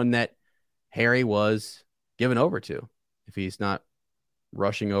 Someone that Harry was given over to if he's not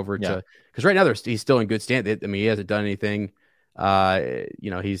rushing over to, because right now he's still in good stand. I mean, he hasn't done anything.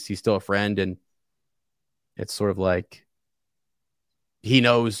 He's still a friend, and it's sort of like he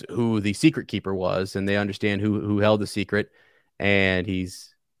knows who the secret keeper was, and they understand who held the secret, and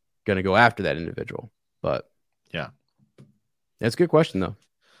he's going to go after that individual. But yeah, that's a good question though.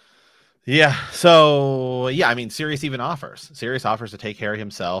 Yeah. So, yeah, I mean, Sirius offers to take Harry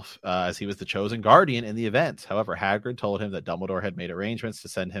himself as he was the chosen guardian in the event. However, Hagrid told him that Dumbledore had made arrangements to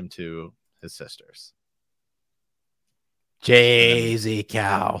send him to his sisters. Jay-Z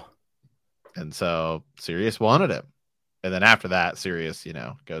cow. And so Sirius wanted him. And then after that, Sirius,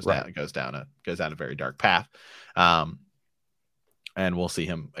 goes down a very dark path. And we'll see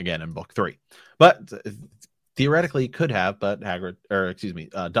him again in book 3. But theoretically could have, but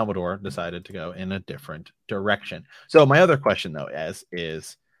Dumbledore decided to go in a different direction. So my other question though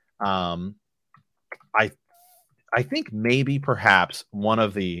is I think maybe perhaps one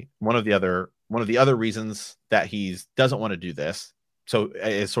of the other reasons that he doesn't want to do this, so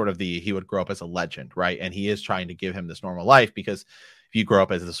is sort of he would grow up as a legend, right? And he is trying to give him this normal life, because if you grow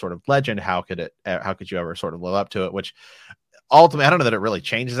up as this sort of legend, how could you ever sort of live up to it? Which ultimately, I don't know that it really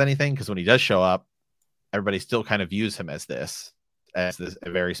changes anything, because when he does show up, everybody still kind of views him as this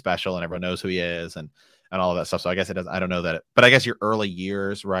very special, and everyone knows who he is and all of that stuff. So I guess it does. I don't know that, but I guess your early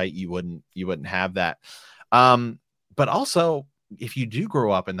years, right? You wouldn't have that. But also, if you do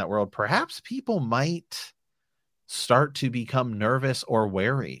grow up in that world, perhaps people might start to become nervous or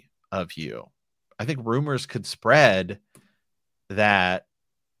wary of you. I think rumors could spread that,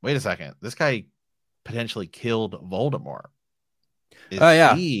 wait a second, this guy potentially killed Voldemort.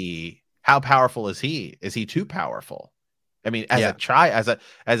 How powerful is he? Is he too powerful? I mean, as a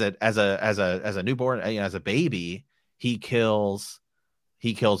newborn, as a baby, he kills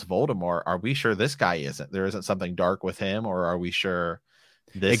Voldemort. Are we sure this guy there isn't something dark with him, or are we sure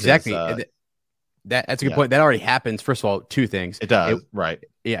this exactly? Is, That's a good point. That already happens. First of all, two things. It does, right?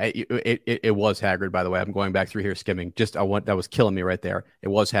 Yeah, it was Hagrid, by the way. I'm going back through here, skimming. That was killing me right there. It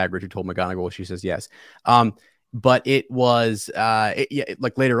was Hagrid who told McGonagall. She says yes. But it was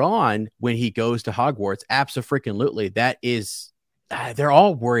like later on when he goes to Hogwarts, abso-freaking-lutely, that is, they're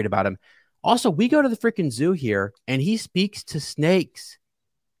all worried about him. Also, we go to the freaking zoo here, and he speaks to snakes.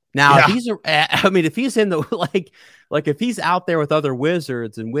 Now, if he's in the like if he's out there with other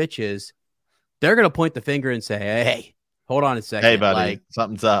wizards and witches, they're gonna point the finger and say, "Hey, hold on a second, hey, buddy, like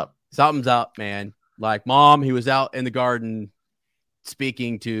something's up. Something's up, man." Like, Mom, he was out in the garden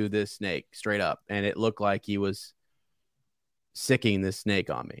speaking to this snake straight up, and it looked like he was sicking this snake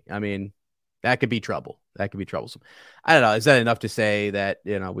on me. I mean, that could be trouble. That could be troublesome. I don't know. Is that enough to say that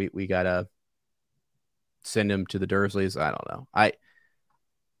we gotta send him to the Dursleys? I don't know.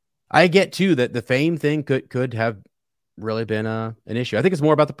 I get too that the fame thing could have really been an issue. I think it's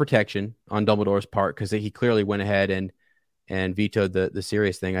more about the protection on Dumbledore's part, because he clearly went ahead and vetoed the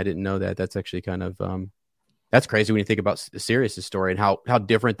Sirius thing. I didn't know that. That's actually kind of that's crazy when you think about Sirius's story and how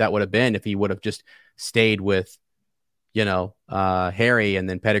different that would have been if he would have just stayed with Harry, and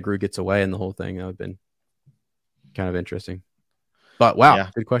then Pettigrew gets away and the whole thing. That would have been kind of interesting. But wow,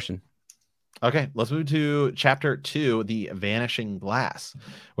 good question. Okay, let's move to chapter 2, The Vanishing Glass,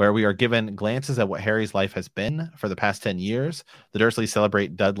 where we are given glances at what Harry's life has been for the past 10 years. The Dursleys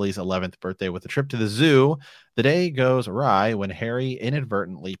celebrate Dudley's 11th birthday with a trip to the zoo. The day goes awry when Harry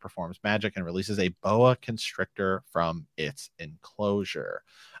inadvertently performs magic and releases a boa constrictor from its enclosure.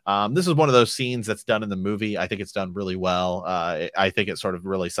 This is one of those scenes that's done in the movie. I think it's done really well. I think it sort of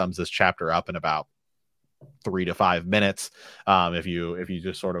really sums this chapter up in about 3 to 5 minutes if you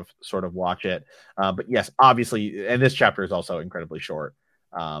just sort of watch it, but yes, obviously, and this chapter is also incredibly short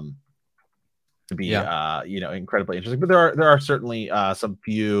to be incredibly interesting, but there are certainly some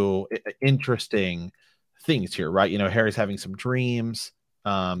few interesting things here, right? Harry's having some dreams.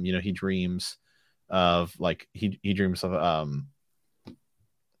 He dreams of he dreams of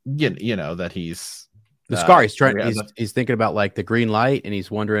that he's the scar. He's thinking about like the green light, and he's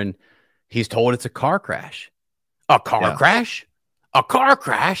wondering. He's told it's a car crash. A car crash? A car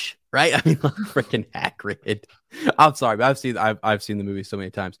crash? Right? I mean, like freaking Hagrid. I'm sorry, but I've seen the movie so many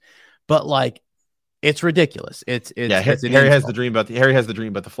times. But like, it's ridiculous. Harry has the dream about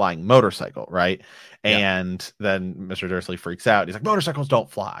the flying motorcycle, right? And then Mr. Dursley freaks out. He's like, motorcycles don't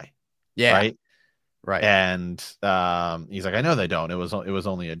fly. Yeah. Right. And he's like, I know they don't. It was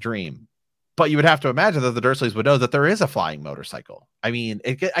only a dream. But you would have to imagine that the Dursleys would know that there is a flying motorcycle. I mean,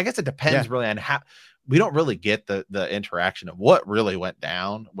 I guess it depends really on how. We don't really get the interaction of what really went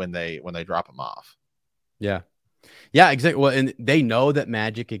down when they drop him off. Yeah, exactly. Well, and they know that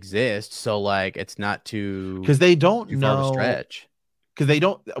magic exists, so like it's not too because they don't know stretch. Because they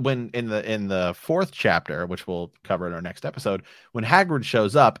don't when in the 4th chapter, which we'll cover in our next episode, when Hagrid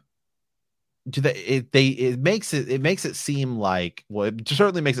shows up. It makes it seem like, well, it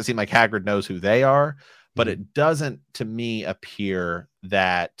certainly makes it seem like Hagrid knows who they are, but it doesn't to me appear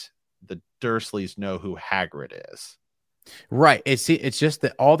that the Dursleys know who Hagrid is. Right. It's just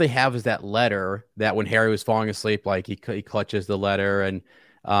that all they have is that letter that when Harry was falling asleep, like he clutches the letter, and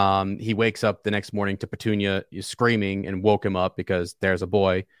he wakes up the next morning to Petunia screaming and woke him up because there's a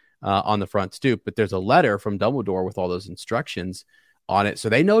boy on the front stoop, but there's a letter from Dumbledore with all those instructions on it. So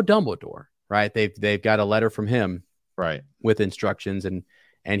they know Dumbledore. Right, they've got a letter from him, right, with instructions, and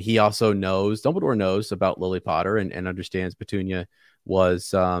he also knows Dumbledore knows about Lily Potter and understands Petunia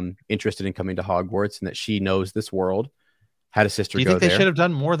was interested in coming to Hogwarts and that she knows this world, had a sister. Do you think they should have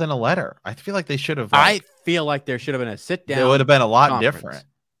done more than a letter? I feel like they should have. I feel like there should have been a sit down. It would have been a lot different.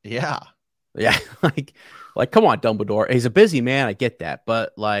 Yeah, like come on, Dumbledore. He's a busy man. I get that,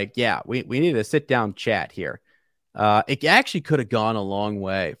 but like, we need a sit down chat here. It actually could have gone a long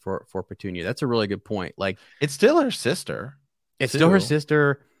way for Petunia. That's a really good point. Like, it's still her sister. It's still her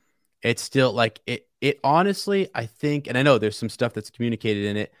sister. It's still like it honestly, I think, and I know there's some stuff that's communicated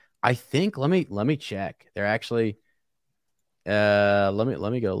in it. I think let me check. They're actually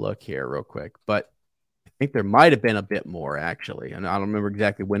let me go look here real quick. But I think there might have been a bit more actually. And I don't remember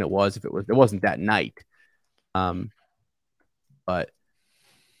exactly when it was, it wasn't that night. But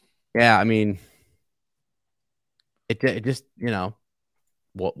yeah, I mean, it just,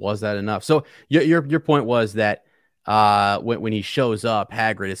 what was that enough? So your point was that when he shows up,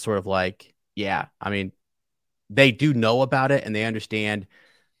 Hagrid is sort of like, I mean, they do know about it and they understand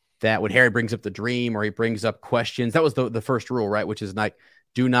that when Harry brings up the dream or he brings up questions, that was the first rule, right? Which is like,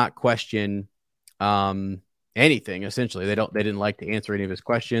 do not question anything. Essentially, they didn't like to answer any of his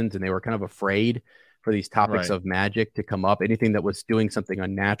questions, and they were kind of afraid for these topics of magic to come up. Anything that was doing something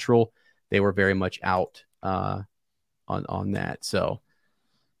unnatural, they were very much out on that. So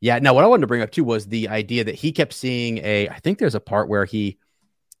yeah, now what I wanted to bring up too was the idea that he kept seeing I think there's a part where he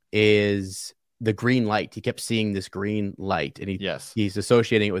is the green light. He kept seeing this green light, and he's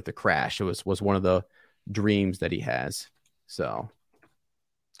associating it with the crash. It was one of the dreams that he has. So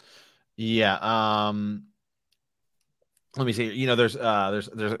yeah, let me see. There's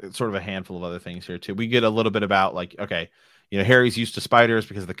sort of a handful of other things here too. We get a little bit about like, okay, Harry's used to spiders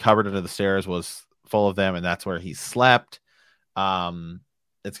because the cupboard under the stairs was full of them, and that's where he slept.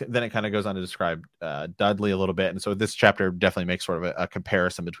 Then it kind of goes on to describe Dudley a little bit, and so this chapter definitely makes sort of a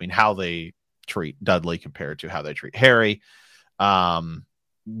comparison between how they treat Dudley compared to how they treat Harry.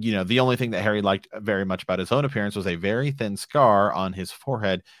 The only thing that Harry liked very much about his own appearance was a very thin scar on his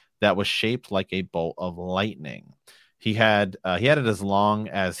forehead that was shaped like a bolt of lightning. He had it as long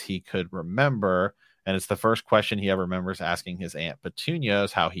as he could remember, and it's the first question he ever remembers asking his Aunt Petunia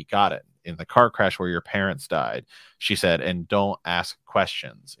is how he got it. In the car crash where your parents died, she said, and don't ask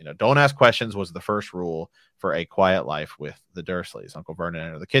questions. Don't ask questions was the first rule for a quiet life with the Dursleys. Uncle Vernon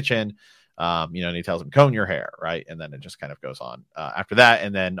entered the kitchen, and he tells him, comb your hair, right? And then it just kind of goes on after that.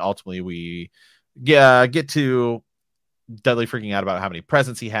 And then ultimately we get to Dudley freaking out about how many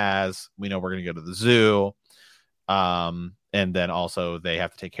presents he has. We know we're going to go to the zoo. And then also they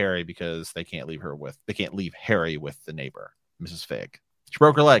have to take Harry because they can't leave Harry with the neighbor, Mrs. Fig. She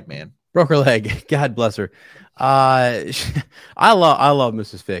broke her leg, man. Broke her leg. God bless her. I love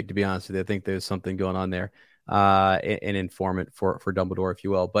Mrs. Fig, to be honest with you. I think there's something going on there. An informant for Dumbledore, if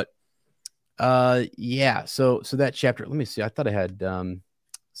you will. But yeah, so that chapter, let me see. I thought I had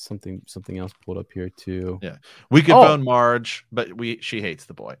something else pulled up here too. Yeah. We could bone Marge, but she hates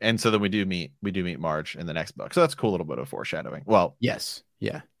the boy. And so then we do meet Marge in the next book. So that's a cool little bit of foreshadowing. Well, yes.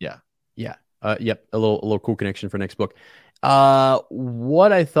 Yeah. Yeah. Yep. A little cool connection for next book.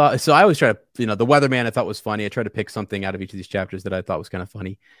 What I thought, so I always try to, the Weatherman I thought was funny. I tried to pick something out of each of these chapters that I thought was kind of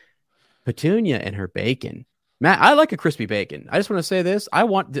funny. Petunia and her bacon. Matt, I like a crispy bacon. I just want to say this. I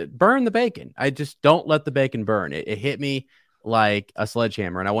want to burn the bacon. I just don't let the bacon burn. It hit me like a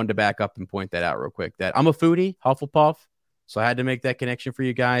sledgehammer. And I wanted to back up and point that out real quick, that I'm a foodie, Hufflepuff. So I had to make that connection for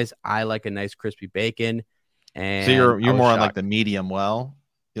you guys. I like a nice crispy bacon. And so you're more on like the medium well.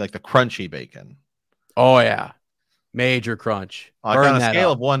 You like the crunchy bacon. Oh yeah. Major crunch. On a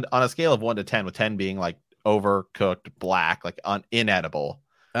scale of 1 to 10, with 10 being like overcooked, black, like inedible.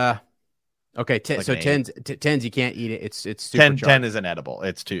 Okay. Like so 10s you can't eat it. It's super 10 is inedible.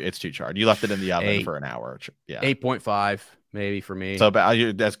 It's too charred. You left it in the oven for an hour. Yeah. 8.5 maybe for me. So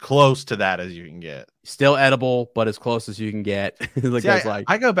you're as close to that as you can get. Still edible, but as close as you can get.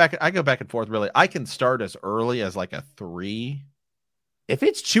 I go back and forth. Really, I can start as early as like a 3. If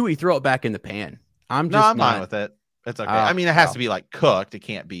it's chewy, throw it back in the pan. I'm fine with it. It's okay. I mean, it has to be like cooked. It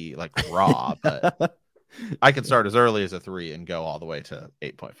can't be like raw, but I can start as early as a 3 and go all the way to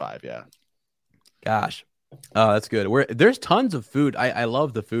 8.5. Yeah. Gosh. That's good. There's tons of food. I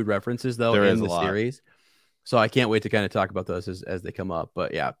love the food references though in the series. So I can't wait to kind of talk about those as they come up.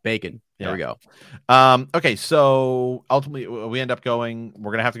 But yeah, bacon. There we go. Okay. So ultimately we end up we're going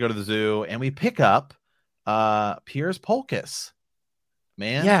to have to go to the zoo, and we pick up Piers Polkiss.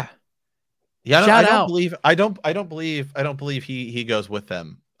 Man. Yeah. Yeah. I don't believe he goes with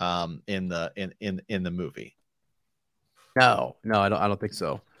them in the movie. No, I don't think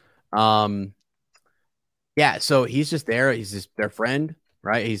so. Yeah, so he's just there. He's just their friend,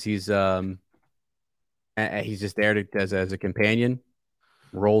 right? He's just there as a companion.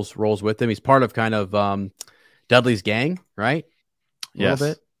 Rolls with them. He's part of kind of Dudley's gang, right? A little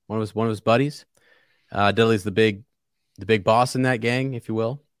bit. One of his buddies. Dudley's the big boss in that gang, if you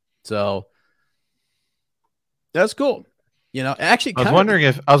will. So that's cool. Actually, I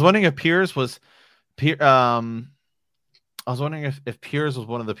was wondering if Piers was I was wondering if Piers was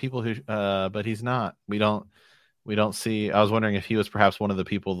one of the people who, but he's not. We don't see. I was wondering if he was perhaps one of the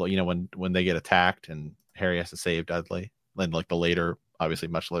people, when they get attacked and Harry has to save Dudley, and like the later, obviously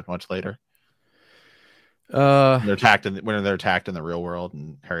much later. They're attacked when they're attacked in the real world,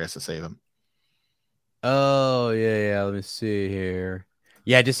 and Harry has to save them. Oh yeah. Let me see here.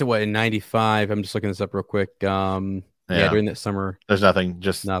 Yeah, just in 95. I'm just looking this up real quick. Yeah, during that summer. There's nothing.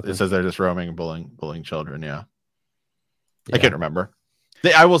 Just nothing. It says they're just roaming and bullying children. Yeah. I can't remember.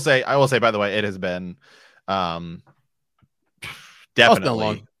 I will say, by the way, it has been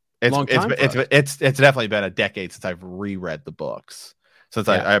definitely it's definitely been a decade since I've reread the books. Since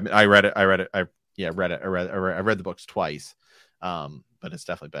I read it. I read the books twice. But it's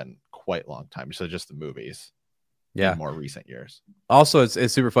definitely been quite a long time. So just the movies. in more recent years. Also,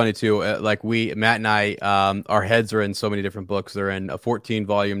 it's super funny too. Like Matt and I, our heads are in so many different books. They're in a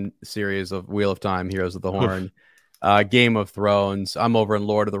 14-volume series of Wheel of Time, Heroes of the Horn, Game of Thrones. I'm over in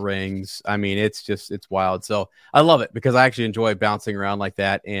Lord of the Rings. I mean, it's wild. So I love it because I actually enjoy bouncing around like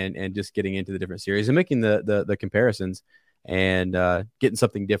that and just getting into the different series and making the comparisons and getting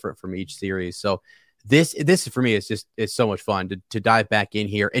something different from each series. So this for me is it's so much fun to dive back in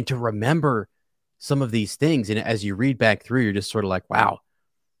here and to remember some of these things. And as you read back through, you're just sort of like, wow,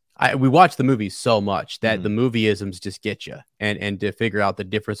 we watch the movies so much that the movieisms just get you, and to figure out the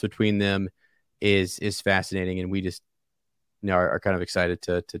difference between them is fascinating. And we just, are kind of excited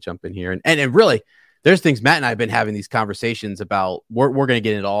to jump in here. And really, there's things Matt and I have been having these conversations about. We're going to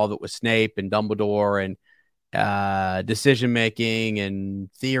get into all of it with Snape and Dumbledore and decision-making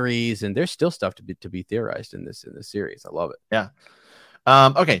and theories. And there's still stuff to be theorized in this series. I love it. Yeah.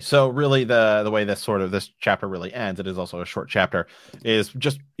 Okay, so really the way this chapter really ends, it is also a short chapter, is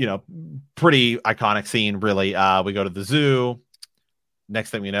just, pretty iconic scene, really. We go to the zoo.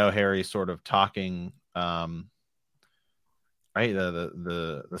 Next thing we know, Harry's sort of talking, right?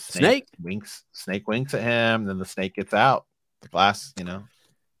 The snake winks at him, then the snake gets out. The glass, Can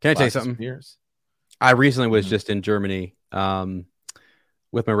I tell you something? Disappears. I recently was just in Germany,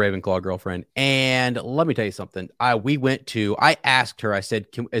 with my Ravenclaw girlfriend. And let me tell you something. I asked her, I said,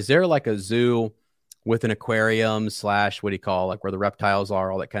 is there like a zoo with an aquarium / what do you call, like where the reptiles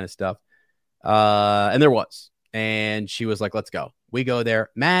are, all that kind of stuff? And there was. And she was like, let's go. We go there.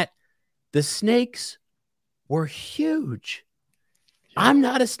 Matt, the snakes were huge. I'm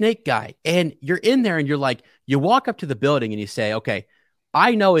not a snake guy. And you're in there and you're like, you walk up to the building and you say, okay,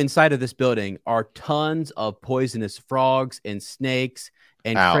 I know inside of this building are tons of poisonous frogs and snakes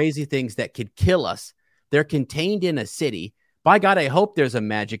and crazy things that could kill us. They're contained in a city. By God, I hope there's a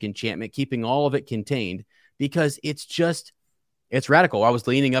magic enchantment keeping all of it contained, because it's radical. I was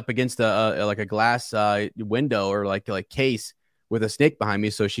leaning up against a glass window or like case with a snake behind me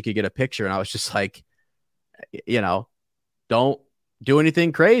so she could get a picture. And I was just like, don't do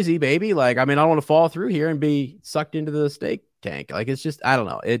anything crazy, baby. Like, I mean, I don't want to fall through here and be sucked into the snake tank. Like, it's just, I don't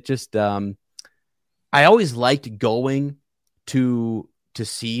know. It just, I always liked going to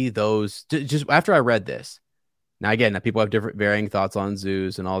see those, just after I read this. Now, again, people have different varying thoughts on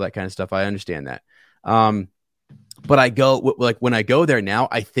zoos and all that kind of stuff. I understand that. But I go, like, when I go there now,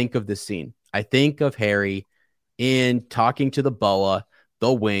 I think of this scene. I think of Harry in talking to the boa,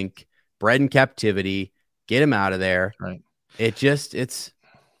 the wink, bred in captivity, get him out of there. Right. It's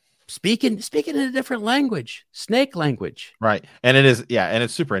speaking in a different language, snake language. Right. And it is, and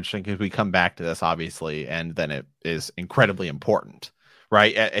it's super interesting because we come back to this, obviously, and then it is incredibly important.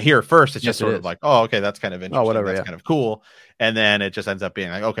 Right. Here first, it's just sort of like, oh, okay, that's kind of interesting. Oh, whatever, that's kind of cool. And then it just ends up being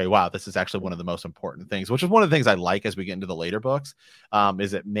like, okay, wow, this is actually one of the most important things, which is one of the things I like as we get into the later books,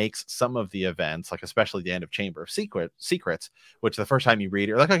 is it makes some of the events, like especially the end of Chamber of Secrets, which the first time you read it,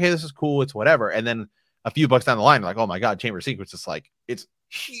 you're like, okay, this is cool, it's whatever. And then a few books down the line, you're like, oh my God, Chamber of Secrets is like, it's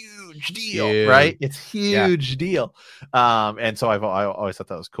huge deal, right? It's huge deal. And so I always thought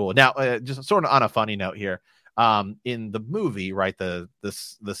that was cool. Now, just sort of on a funny note here, in the movie, right, the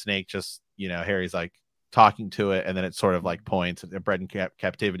snake just, Harry's like talking to it, and then it sort of like points at bred in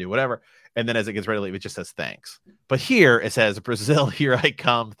captivity, whatever, and then as it gets ready to leave, it just says thanks. But here it says, Brazil, here I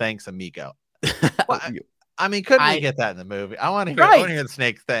come, thanks amigo. Well, I mean, couldn't we get that in the movie? I want to hear the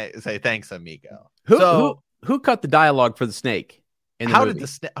snake say thanks amigo. Who cut the dialogue for the snake in the movie? Did the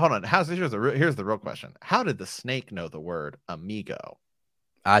snake, hold on, here's the real question. How did the snake know the word amigo?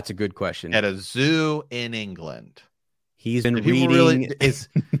 That's a good question. At a zoo in England. He's been reading.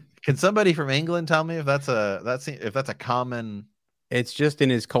 Can somebody from England tell me if that's a common? It's just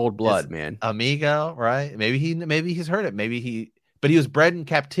in his cold blood, man. Amigo, right? Maybe he's heard it. But he was bred in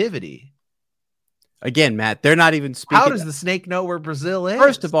captivity. Again, Matt, they're not even speaking. How does the snake know where Brazil is?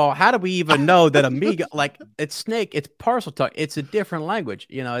 First of all, how do we even know that amigo, like it's snake, it's parcel tongue, it's a different language.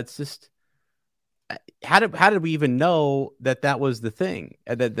 It's just. How did we even know that was the thing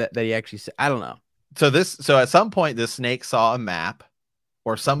that he actually said? I don't know. So at some point, this snake saw a map,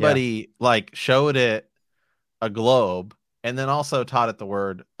 or somebody like showed it a globe, and then also taught it the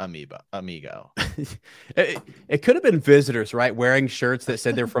word amigo. It could have been visitors, right, wearing shirts that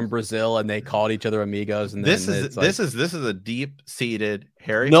said they're from Brazil, and they called each other amigos. And this is a deep seated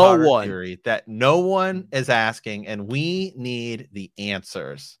Harry Potter theory that no one is asking, and we need the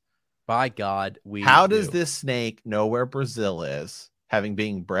answers. By God, how does this snake know where Brazil is, having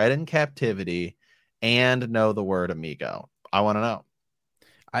been bred in captivity, and know the word amigo? I want to know.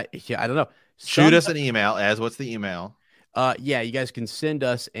 I don't know. Shoot us an email. What's the email? You guys can send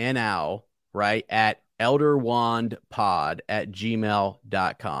us an owl, right, at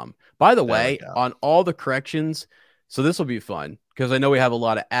elderwandpod@gmail.com. By the way, on all the corrections, so this will be fun because I know we have a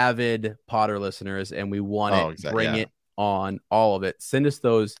lot of avid Potter listeners and we want to bring it on all of it. Send us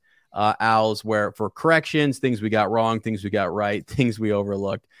those owls where for corrections, things we got wrong, things we got right, things we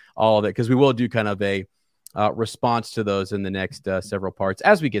overlooked, all of it, because we will do kind of a response to those in the next several parts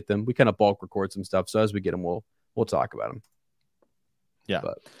as we get them. We kind of bulk record some stuff, so as we get them, we'll talk about them. Yeah.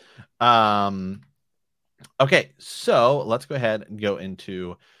 Okay, so let's go ahead and go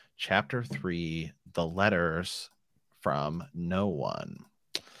into chapter 3, the letters from no one.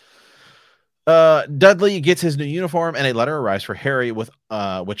 Dudley gets his new uniform and a letter arrives for Harry with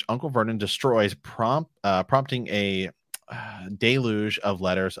which Uncle Vernon destroys, prompting a deluge of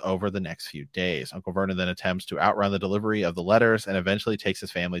letters over the next few days. Uncle Vernon then attempts to outrun the delivery of the letters and eventually takes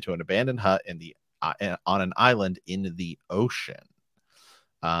his family to an abandoned hut in the on an island in the ocean.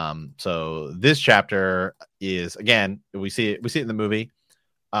 So this chapter is, again, we see it in the movie,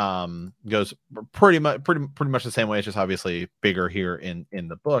 goes pretty much the same way. It's just obviously bigger here in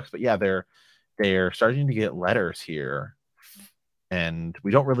the books, but yeah, they're starting to get letters here and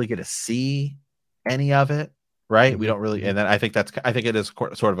we don't really get to see any of it, right? We don't really, and then I think it is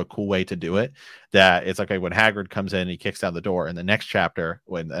sort of a cool way to do it, that it's like, okay, when Hagrid comes in, he kicks down the door. In the next chapter,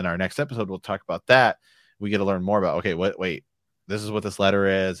 in our next episode, we'll talk about that. We get to learn more about, okay, wait, this is what this letter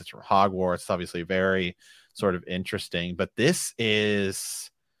is. It's from Hogwarts. It's obviously very sort of interesting, but this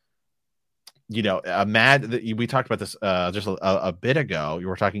is, we talked about this just a bit ago. You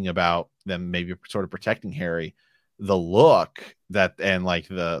were talking about them maybe sort of protecting Harry. The look that, and like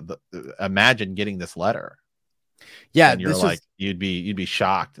the imagine getting this letter. Yeah, and you're like, you'd be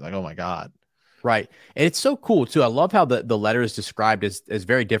shocked, like, oh my God. Right. And it's so cool too. I love how the letter is described as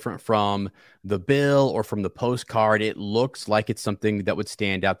very different from the bill or from the postcard. It looks like it's something that would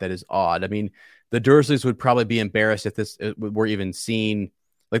stand out that is odd. I mean, the Dursleys would probably be embarrassed if this were even seen.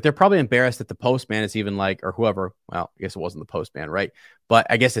 Like, they're probably embarrassed that the postman is even like, or whoever, well, I guess it wasn't the postman, right? But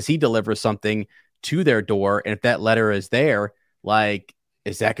I guess as he delivers something to their door, and if that letter is there, like,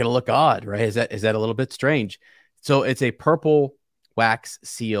 is that going to look odd, right? Is that a little bit strange? So it's a purple wax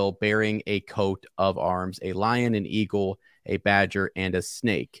seal bearing a coat of arms, a lion, an eagle, a badger, and a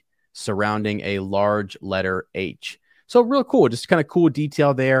snake surrounding a large letter H. So real cool, just kind of cool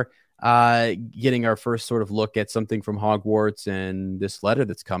detail there. Getting our first sort of look at something from Hogwarts and this letter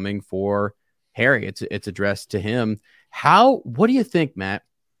that's coming for Harry. It's addressed to him. What do you think, Matt?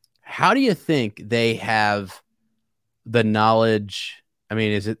 How do you think they have the knowledge? I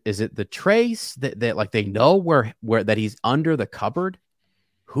mean, is it the trace that like they know where that he's under the cupboard?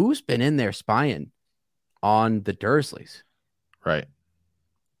 Who's been in there spying on the Dursleys? Right.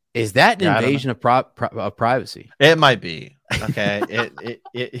 Is that an invasion of privacy? It might be. Okay.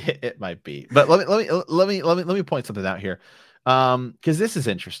 it might be. But let me point something out here. Because this is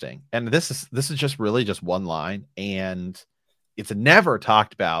interesting. And this is just really just one line, and it's never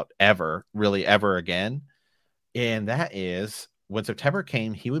talked about ever again. And that is, when September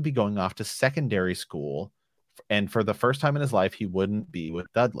came, he would be going off to secondary school, and for the first time in his life, he wouldn't be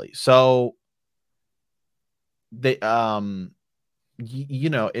with Dudley. So they,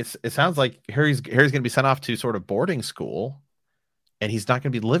 it sounds like Harry's going to be sent off to sort of boarding school, and he's not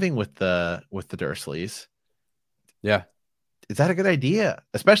going to be living with the Dursleys. Yeah, is that a good idea?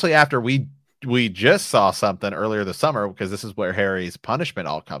 Especially after we just saw something earlier this summer, because this is where Harry's punishment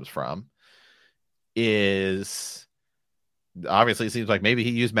all comes from. Is obviously, it seems like maybe he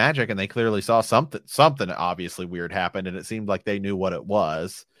used magic and they clearly saw something obviously weird happened, and it seemed like they knew what it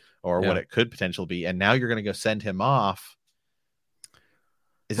was or what it could potentially be. And now you're going to go send him off.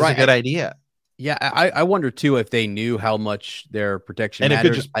 Is this a good idea? Yeah. I wonder too, if they knew how much their protection and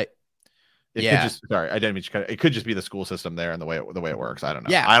mattered. It could just be the school system there and the way it works. I don't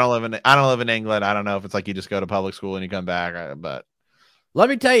know. Yeah. I don't live in England. I don't know if it's like you just go to public school and you come back, but let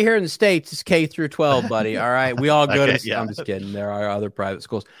me tell you, here in the States, it's K through 12, buddy. All right. We all go to, I'm just kidding. There are other private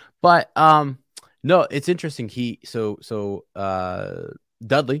schools, but, no, it's interesting.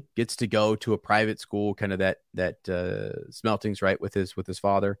 Dudley gets to go to a private school, kind of that Smeltings, right, with his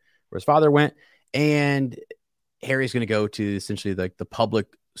father, where his father went, and Harry's going to go to essentially like the public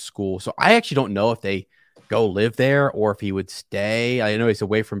school. So I actually don't know if they go live there or if he would stay. I know he's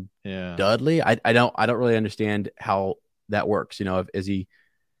away from Dudley. I don't really understand how that works. Is he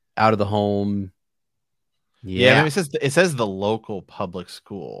out of the home? Yeah, it says the local public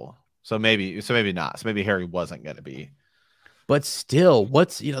school. So maybe not. So maybe Harry wasn't going to be. But still,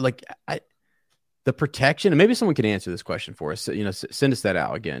 what's the protection? And maybe someone can answer this question for us. Send us that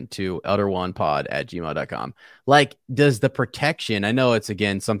out again to elderwandpod@gmail.com. Like, does the protection? I know it's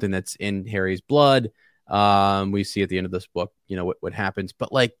again something that's in Harry's blood. We see at the end of this book, what happens.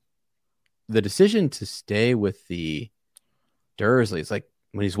 But like the decision to stay with the Dursleys, like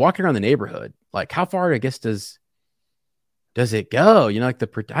when he's walking around the neighborhood, like how far I guess does it go? Like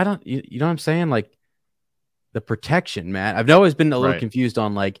I don't, you know what I'm saying? Like the protection, Matt. I've always been a little confused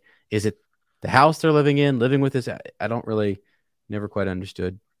on like, is it the house they're living with this? I don't really, never quite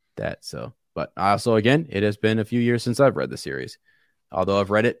understood that. So, but also again, it has been a few years since I've read the series, although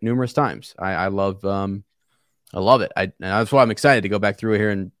I've read it numerous times. I love it. And that's why I'm excited to go back through here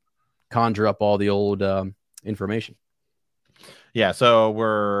and conjure up all the old information. Yeah, so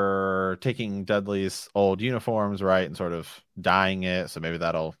we're taking Dudley's old uniforms, right, and sort of dyeing it, so maybe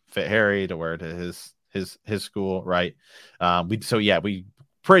that'll fit Harry to wear to his school, right? We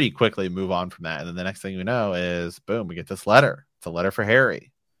pretty quickly move on from that, and then the next thing we know is, boom, we get this letter. It's a letter for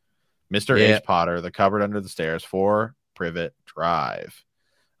Harry, Mr. H. Potter, the cupboard under the stairs, 4 Privet Drive.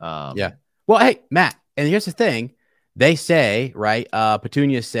 Well, hey, Matt, and here's the thing. They say, right,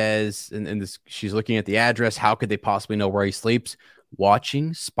 Petunia says, and she's looking at the address. How could they possibly know where he sleeps?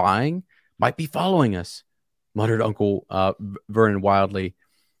 Watching, spying, might be following us, muttered Uncle Vernon wildly.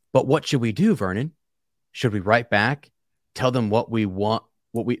 But what should we do, Vernon? Should we write back? Tell them what we want,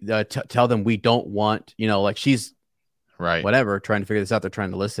 tell them we don't want, like she's right, whatever, trying to figure this out. They're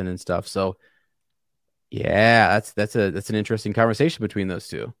trying to listen and stuff. So yeah, that's an interesting conversation between those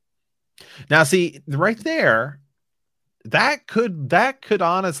two. Now, see, right there, that could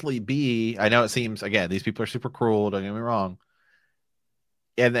honestly be, I know it seems, again, these people are super cruel, don't get me wrong.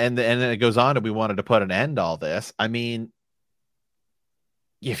 And then it goes on to, we wanted to put an end to all this. I mean,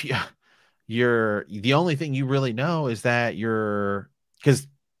 if you're the only thing you really know is that because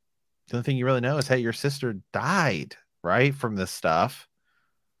the only thing you really know is, hey, your sister died, right, from this stuff.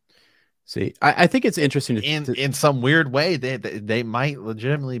 See, I think it's interesting in some weird way they might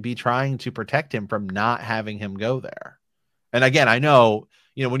legitimately be trying to protect him from not having him go there. And again, I know,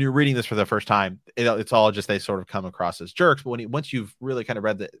 when you're reading this for the first time, it's all just, they sort of come across as jerks. But once you've really kind of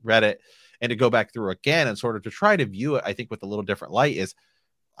read it, and to go back through again and sort of to try to view it, I think with a little different light, is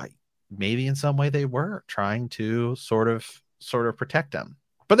like maybe in some way they were trying to sort of protect him.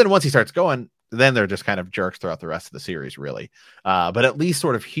 But then once he starts going, then they're just kind of jerks throughout the rest of the series, really. But at least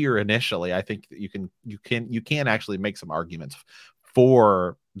sort of here initially, I think that you can actually make some arguments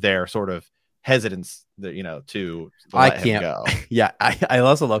for their sort of hesitance, to let him go. Yeah, I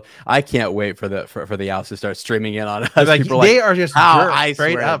also love. I can't wait for the Owls to start streaming in on us. Like, they are just jerks,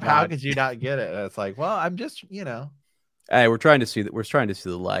 straight up. How could you not get it? And it's like, well, I'm just, Hey, we're trying to see that. We're trying to see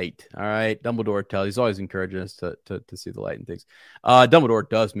the light. All right, Dumbledore he's always encouraging us to see the light and things. Dumbledore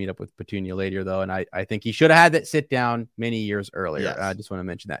does meet up with Petunia later, though, and I think he should have had that sit down many years earlier. Yes. I just want to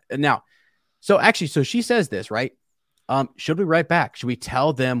mention that. And now, so she says this, right? Should we write back? Should we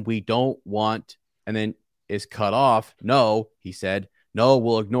tell them we don't want, and then is cut off? No, he said. No,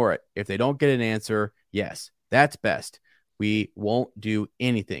 we'll ignore it. If they don't get an answer, yes, that's best. We won't do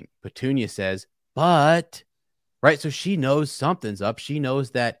anything. Petunia says, but, right. So she knows something's up. She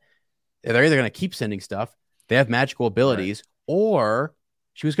knows that they're either going to keep sending stuff, they have magical abilities, right, or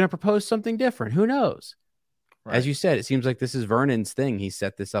she was going to propose something different. Who knows? Right. As you said, it seems like this is Vernon's thing. He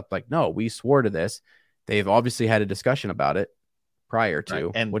set this up like, no, we swore to this. They've obviously had a discussion about it prior to.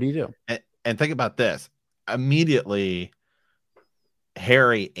 Right. And what do you do? And think about this. Immediately,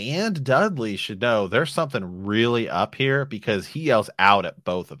 Harry and Dudley should know there's something really up here, because he yells out at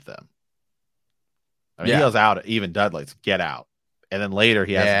both of them. I mean, he yells out at even Dudley, get out. And then later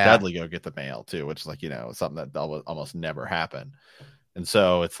he has Dudley go get the mail too, which is like, something that almost never happened. And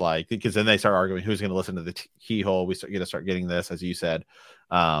so it's like, because then they start arguing who's going to listen to the keyhole. We start getting this, as you said.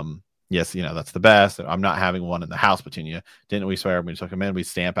 Yes, that's the best. I'm not having one in the house, Petunia. Didn't we swear when we took him in? We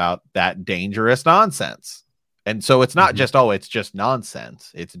stamp out that dangerous nonsense. And so it's not just, it's just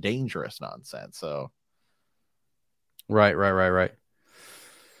nonsense. It's dangerous nonsense. So. Right.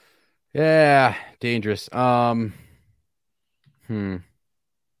 Yeah. Dangerous. Yeah,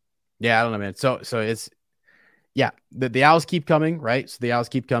 I don't know, man. So it's, the owls keep coming, right? So the owls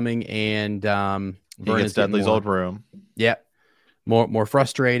keep coming, and he gets Dudley's old room. Yeah. More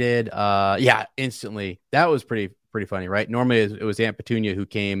frustrated. Instantly. That was pretty funny, right? Normally it was Aunt Petunia who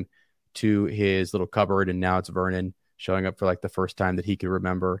came to his little cupboard, and now it's Vernon showing up for like the first time that he could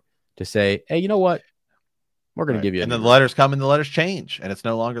remember to say, hey, you know what? We're going to give you. And then the letters come and the letters change, and it's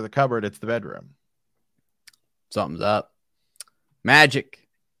no longer the cupboard, it's the bedroom. Something's up. Magic.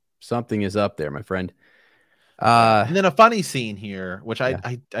 Something is up there, my friend. And then a funny scene here, which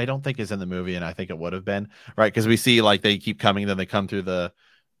I don't think is in the movie, and I think it would have been, right? Because we see like they keep coming, then they come throughout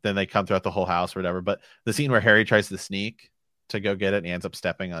the whole house or whatever. But the scene where Harry tries to sneak to go get it, and he ends up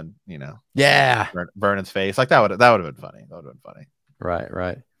stepping on, Yeah. Vernon's face. Like that would have been funny. That would have been funny.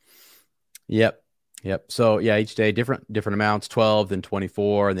 Right. Yep. So yeah, each day different amounts, 12, then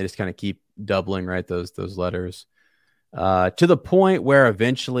 24, and they just kind of keep doubling, right? Those letters. To the point where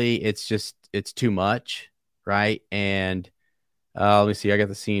eventually it's too much, right? And let me see, I got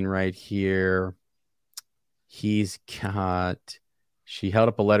the scene right here. She held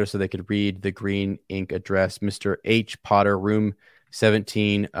up a letter so they could read the green ink address, Mr. H. Potter, room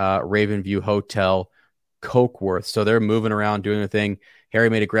 17, Ravenview Hotel, Cokeworth. So they're moving around doing the thing. Harry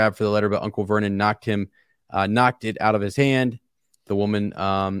made a grab for the letter, but Uncle Vernon knocked it out of his hand. The woman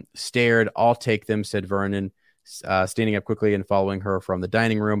stared. "I'll take them," said Vernon, standing up quickly and following her from the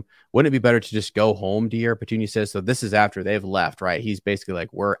dining room. "Wouldn't it be better to just go home, dear?" Petunia says. So this is after they've left, right? He's basically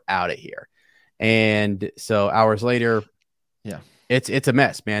like, "We're out of here." And so hours later, yeah, it's a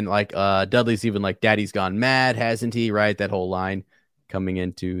mess, man. Like Dudley's even like, "Daddy's gone mad, hasn't he?" Right? That whole line coming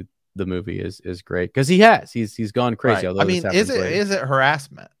into the movie is great because he's gone crazy. Right. I mean, is it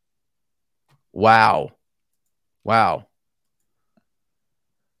harassment? Wow.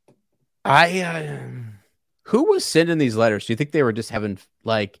 Who was sending these letters? Do you think they were just having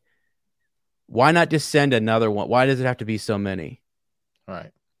like, why not just send another one? Why does it have to be so many?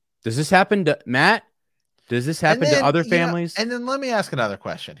 Right. Does this happen to Matt? Does this happen to other families? And then let me ask another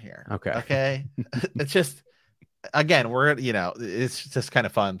question here. Okay. It's just, again, it's just kind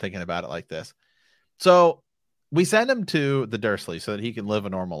of fun thinking about it like this. So we send him to the Dursleys so that he can live a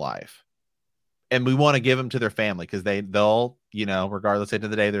normal life. And we want to give him to their family because they'll, regardless, at the end of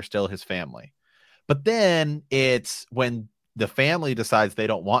the day, they're still his family. But then it's when the family decides they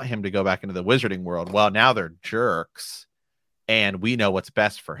don't want him to go back into the wizarding world. Well, now they're jerks and we know what's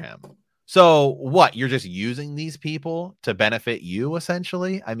best for him. So what? You're just using these people to benefit you,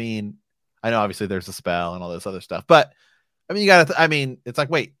 essentially? I mean, I know obviously there's a spell and all this other stuff, but I mean, it's like,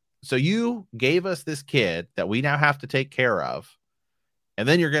 wait, so you gave us this kid that we now have to take care of, and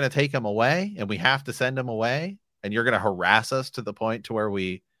then you're going to take him away and we have to send him away, and you're going to harass us to the point to where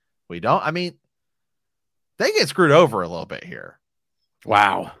we don't. I mean, they get screwed over a little bit here.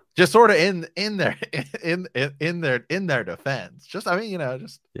 Wow. Just sort of in their defense.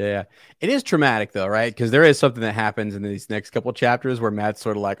 Yeah. It is traumatic though, right? Because there is something that happens in these next couple chapters where Matt's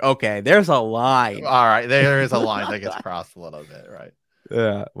sort of like, okay, there's a line. All right, there is a line that gets crossed a little bit, right?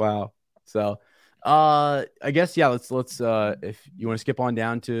 Yeah. Wow. So, I guess let's if you want to skip on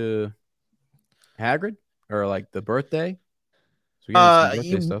down to Hagrid or like the birthday. So we get some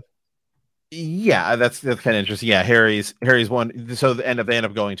birthday stuff. Yeah, that's kind of interesting. Yeah, Harry's one. So they end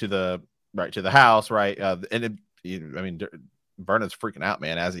up going to the house, right? And Vernon's freaking out,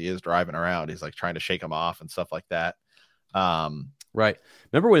 man, as he is driving around. He's like trying to shake him off and stuff like that. Right.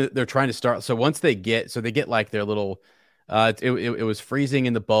 Remember when they're trying to start? So once they get like their little, it was freezing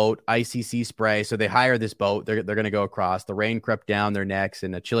in the boat, icy sea spray. So they hire this boat. They're going to go across. The rain crept down their necks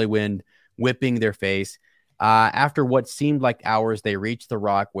and a chilly wind whipping their face. After what seemed like hours, they reached the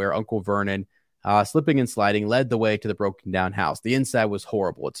rock where Uncle Vernon, slipping and sliding, led the way to the broken down house. The inside was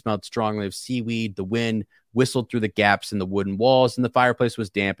horrible. It smelled strongly of seaweed. The wind whistled through the gaps in the wooden walls, and the fireplace was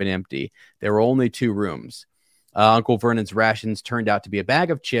damp and empty. There were only 2 rooms. Uncle Vernon's rations turned out to be a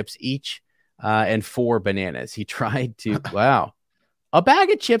bag of chips each and 4 bananas. He tried to, wow, a bag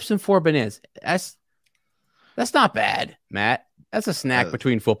of chips and 4 bananas. That's not bad, Matt. That's a snack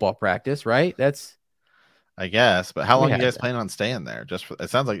between football practice, right? I guess, but how long are you guys planning on staying there? It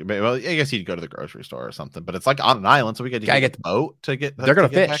sounds like, well, I guess you'd go to the grocery store or something, but it's like on an island, so we could get the boat to get. They're gonna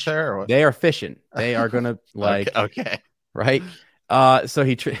fish back there. Or they are fishing. They are gonna okay, right. So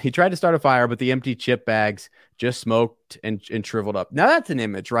he tried to start a fire, but the empty chip bags just smoked and shriveled up. Now that's an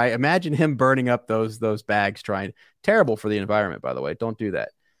image, right? Imagine him burning up those bags. Terrible for the environment, by the way. Don't do that.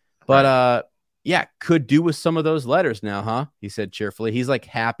 But yeah, could do with some of those letters now, huh? He said cheerfully. He's like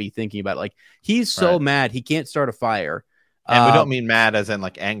happy thinking about it. Like he's so mad he can't start a fire. And we don't mean mad as in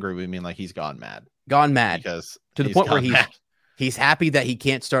like angry. We mean like he's gone mad. Because to the point where he's happy that he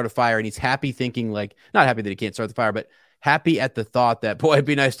can't start a fire, and he's happy thinking like, not happy that he can't start the fire, but happy at the thought that, boy, it'd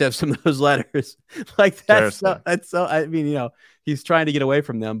be nice to have some of those letters. Like that's so, I mean, he's trying to get away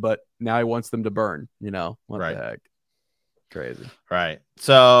from them, but now he wants them to burn, what the heck? Crazy. Right.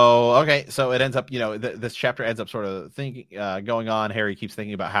 So, okay. So it ends up, this chapter ends up sort of going on. Harry keeps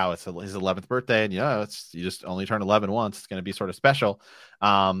thinking about how it's his 11th birthday, and you just only turn 11 once. It's going to be sort of special.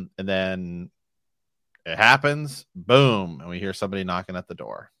 And then it happens. Boom. And we hear somebody knocking at the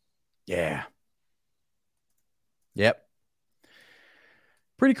door. Yeah. Yep.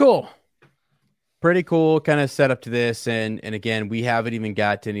 Pretty cool. pretty cool kind of setup to this. And again, we haven't even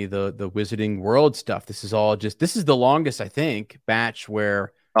got to any of the Wizarding World stuff. This is all this is the longest, I think, batch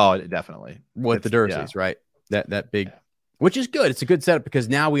where definitely with the Dursleys, right? That big, which is good. It's a good setup because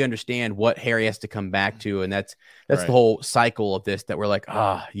now we understand what Harry has to come back to. And that's the whole cycle of this, that we're like,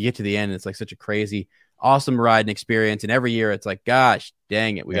 you get to the end. And it's like such a crazy, awesome ride and experience. And every year it's like, gosh,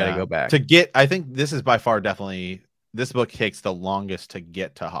 dang it. We got to go back I think this is by far definitely, this book takes the longest to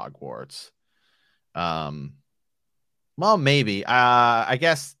get to Hogwarts. Well, maybe, I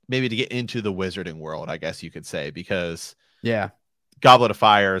guess maybe to get into the Wizarding World, I guess you could say, because Goblet of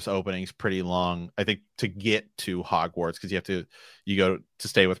Fire's opening is pretty long, I think, to get to Hogwarts, because you go to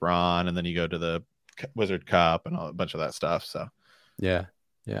stay with Ron, and then you go to the Wizard Cup and a bunch of that stuff. So yeah,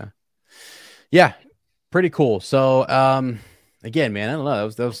 pretty cool. So again, man, I don't know,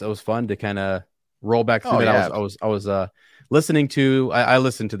 that was fun to kind of roll back through that. I was listening to I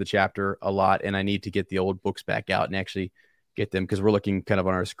listened to the chapter a lot, and I need to get the old books back out and actually get them, because we're looking kind of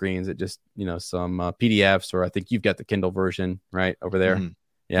on our screens at just some PDFs, or I think you've got the Kindle version right over there.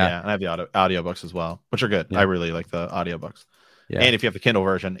 Mm-hmm. And I have the audiobooks as well, which are good. I really like the audiobooks. And if you have the Kindle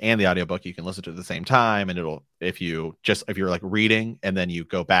version and the audiobook, you can listen to it at the same time, and it'll, if you're like reading and then you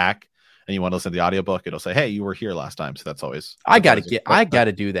go back and you want to listen to the audiobook, it'll say, hey, you were here last time. So that's always, I got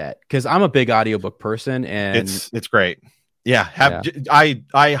to do that, because I'm a big audiobook person, and it's great.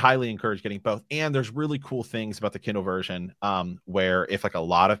 I highly encourage getting both. And there's really cool things about the Kindle version, where if like a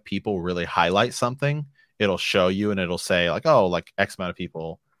lot of people really highlight something, it'll show you, and it'll say like, oh, like X amount of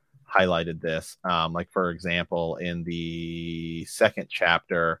people highlighted this. Like for example, in the second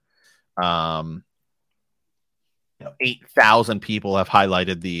chapter, 8,000 people have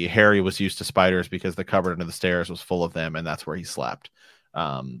highlighted the Harry was used to spiders because the cupboard under the stairs was full of them, and that's where he slept.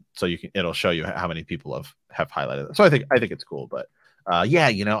 So it'll show you how many people have highlighted it. So I think it's cool. But I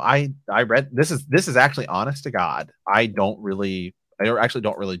read, this is actually, honest to God, I actually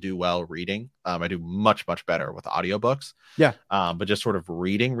don't really do well reading. I do much better with audiobooks. But just sort of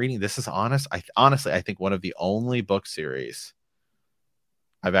reading, this is honestly, I think one of the only book series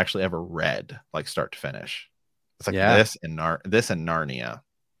I've actually ever read, like start to finish. It's like this and Narnia.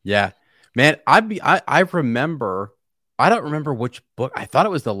 Yeah, man. I remember. I don't remember which book. I thought it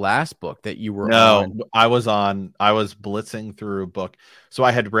was the last book that you were on. No, I was blitzing through a book. So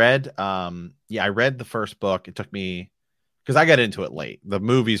I had read, I read the first book. It took me, because I got into it late. The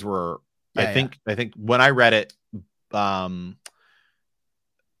movies were, I think when I read it, I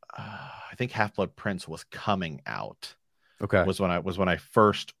think Half-Blood Prince was coming out. Okay. Was when I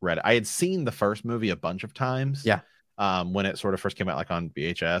first read it. I had seen the first movie a bunch of times. When it sort of first came out, like on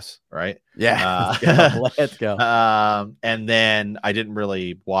VHS, right? Let's go. And then I didn't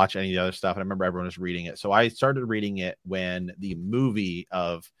really watch any of the other stuff. And I remember everyone was reading it. So I started reading it when the movie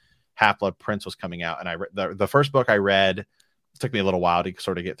of Half-Blood Prince was coming out. And I read the first book I read. It took me a little while to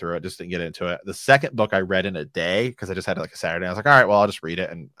sort of get through it. Just didn't get into it. The second book I read in a day, because I just had like a Saturday. I was like, all right, well, I'll just read it.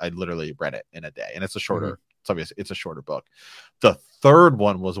 And I literally read it in a day. And it's a shorter, it's obvious it's a shorter book. The third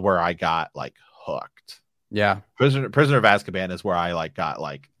one was where I got like hooked. Prisoner of Azkaban is where I like got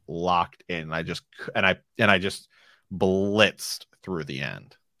like locked in. And I just blitzed through the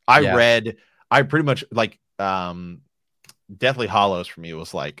end. I pretty much like Deathly Hallows for me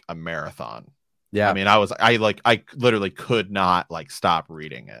was like a marathon. I mean, I literally could not like stop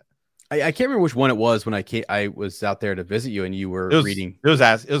reading it. I can't remember which one it was when I was out there to visit you and you were reading. It was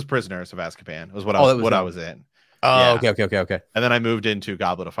Prisoners of Azkaban. It was what I was in. Oh, yeah. Okay. And then I moved into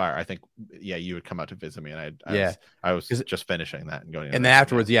Goblet of Fire. I think, you would come out to visit me, and I was just finishing that and going. And then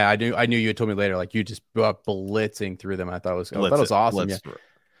afterwards, I knew you had told me later, like you just blitzing through them. I thought it was awesome.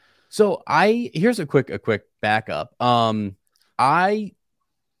 So here's a quick backup. I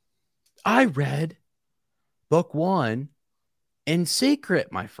read book 1 in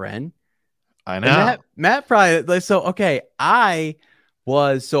secret, my friend. I know. Matt probably okay. My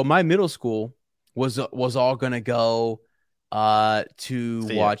middle school was all gonna go to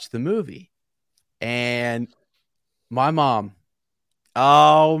watch the movie, and my mom,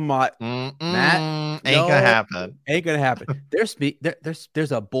 Matt, ain't gonna happen.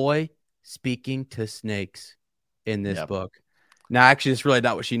 There's a boy speaking to snakes in this book. Now, actually, it's really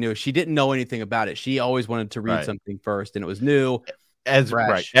not what she knew. She didn't know anything about it. She always wanted to read something first, and it was new.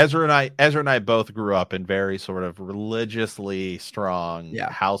 Ezra and I both grew up in very sort of religiously strong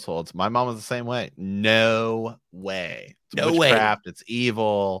households. My mom was the same way. No way. It's witchcraft. It's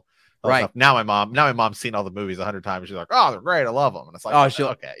evil. Right. Now my mom's seen all the movies 100 times. She's like, oh, they're great. I love them. And it's like, Oh,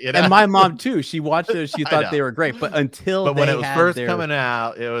 okay. You know? And my mom too. She watched those. She thought they were great, but when it was first coming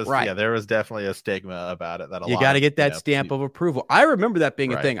out, it was right. there was definitely a stigma about it. That you got to get that stamp of approval. I remember that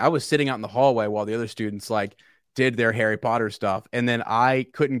being a thing. I was sitting out in the hallway while the other students like did their Harry Potter stuff, and then I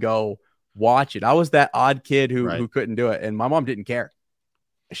couldn't go watch it. I was that odd kid who couldn't do it, and my mom didn't care.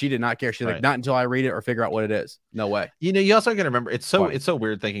 She did not care. She's like, not until I read it or figure out what it is. No way. You know, you also got to remember it's so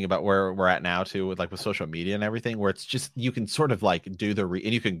weird thinking about where we're at now too, with social media and everything, where it's just you can sort of like do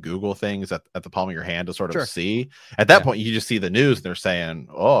and you can Google things at the palm of your hand to sort of see. At that point, you just see the news and they're saying,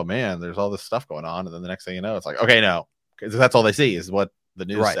 "Oh man, there's all this stuff going on," and then the next thing you know, it's like, okay, no, because that's all they see is what the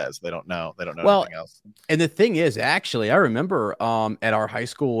news says. They don't know. They don't know anything else. And the thing is, actually, I remember at our high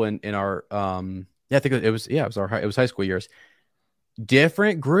school and in our I think it was high school years.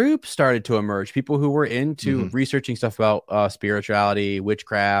 Different groups started to emerge. People who were into researching stuff about spirituality,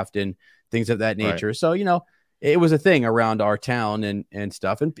 witchcraft, and things of that nature. Right. So, it was a thing around our town and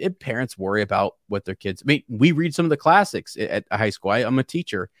stuff. And parents worry about what their kids. I mean, we read some of the classics at high school. I'm a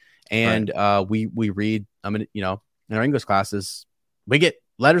teacher, and we read. In our English classes, we get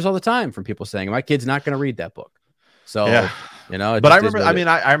letters all the time from people saying my kid's not going to read that book. So. Yeah. But I remember.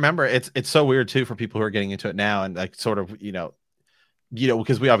 I remember it's so weird too for people who are getting into it now and like sort of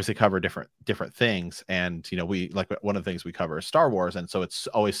because we obviously cover different things, and we like one of the things we cover is Star Wars, and so it's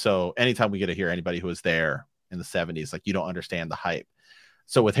always anytime we get to hear anybody who was there in the 70s, like you don't understand the hype.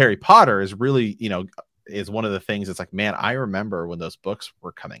 So with Harry Potter is really is one of the things. It's like, man, I remember when those books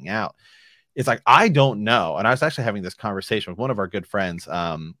were coming out. It's like I don't know, and I was actually having this conversation with one of our good friends,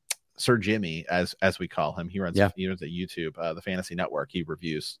 Sir Jimmy, as we call him. He runs a YouTube, the Fantasy Network. He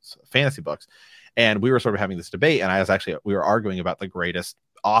reviews fantasy books. And we were sort of having this debate, and we were arguing about the greatest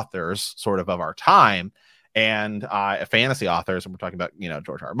authors sort of our time, and fantasy authors. And we're talking about,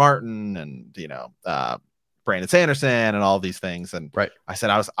 George R. R. Martin and, Brandon Sanderson and all these things. And I said,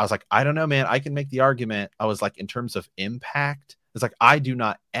 I was like, I don't know, man, I can make the argument. I was like, in terms of impact, it's like, I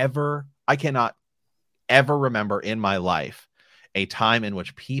cannot ever remember in my life a time in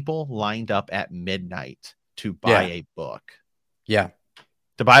which people lined up at midnight to buy a book. Yeah.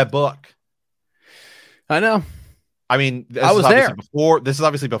 To buy a book. I know. I mean, this is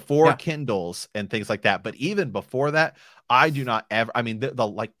obviously before Kindles and things like that. But even before that, I do not ever. I mean,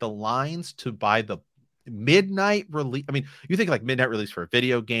 the lines to buy the midnight release. I mean, you think like midnight release for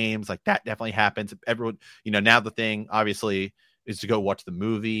video games, like that definitely happens. Everyone, now the thing obviously is to go watch the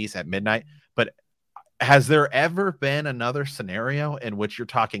movies at midnight. But has there ever been another scenario in which you're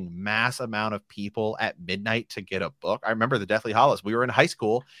talking mass amount of people at midnight to get a book? I remember the Deathly Hallows. We were in high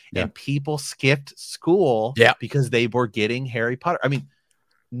school and people skipped school because they were getting Harry Potter. I mean,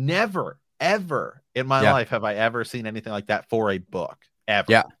 never, ever in my life have I ever seen anything like that for a book,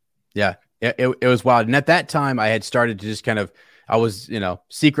 ever. Yeah. It was wild. And at that time, I had started to just kind of, I was,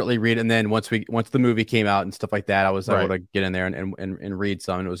 secretly read. And then once the movie came out and stuff like that, I was able to get in there and read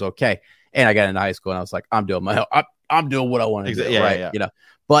some, and it was okay. And I got into high school and I was like, I'm doing I'm doing what I want to do. Right.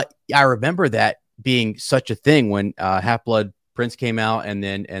 But I remember that being such a thing when Half-Blood Prince came out and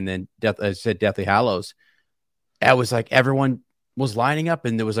then Deathly Hallows. I was like, everyone was lining up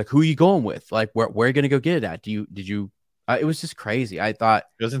and there was like, who are you going with? Like, where are you going to go get it at? Did you, it was just crazy. I thought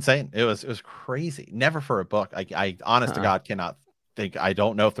it was insane. It was crazy. Never for a book. I honest to God cannot think, I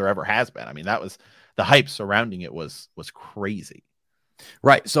don't know if there ever has been. I mean, that was the hype surrounding it was crazy.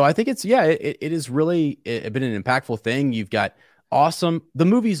 Right. So I think it is really been an impactful thing. You've got the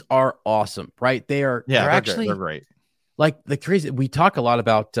movies are awesome, right? They're actually great. Like the crazy, we talk a lot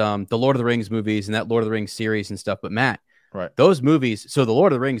about the Lord of the Rings movies and that Lord of the Rings series and stuff, but Matt, those movies, so the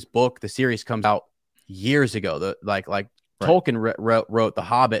Lord of the Rings book, the series comes out years ago. Tolkien wrote The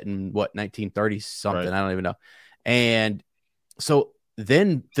Hobbit in 1930 something. I don't even know. And so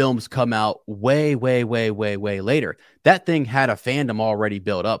then films come out way later. That thing had a fandom already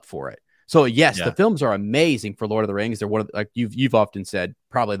built up for it. So yes, the films are amazing for Lord of the Rings. They're one of like you've often said,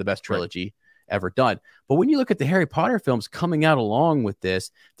 probably the best trilogy ever done. But when you look at the Harry Potter films coming out along with this,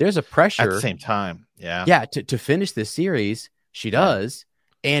 there's a pressure at the same time. To finish this series. She does,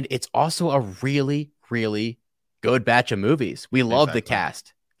 and it's also a really good batch of movies. We love the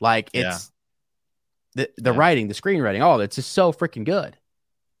cast. Like it's the writing, the screenwriting, all of it's just so freaking good.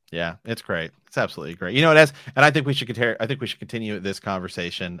 Yeah, it's great. It's absolutely great. It has, and I think we should continue this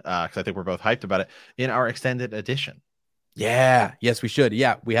conversation because I think we're both hyped about it in our extended edition. Yeah, yes, we should.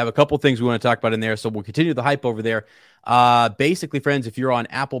 Yeah, we have a couple things we want to talk about in there, so we'll continue the hype over there. Basically, friends, if you're on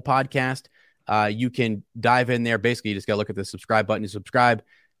Apple Podcast, you can dive in there. Basically, you just got to look at the subscribe button to subscribe.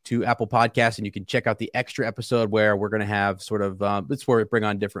 to Apple Podcasts, and you can check out the extra episode where we're going to have sort of, it's where we bring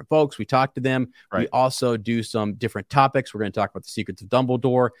on different folks. We talk to them. Right. We also do some different topics. We're going to talk about the secrets of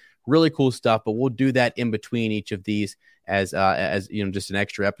Dumbledore, really cool stuff, but we'll do that in between each of these as just an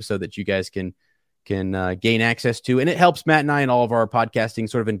extra episode that you guys can gain access to. And it helps Matt and I in all of our podcasting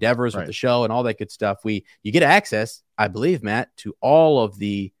sort of endeavors with the show and all that good stuff. You get access, I believe, Matt, to all of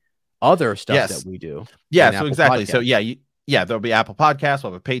the other stuff that we do. Yeah. So Apple exactly. Podcast. So there'll be Apple Podcasts.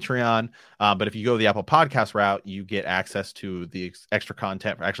 We'll have a Patreon. But if you go the Apple Podcast route, you get access to the extra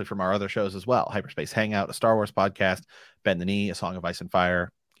content from our other shows as well. Hyperspace Hangout, a Star Wars podcast, Bend the Knee, A Song of Ice and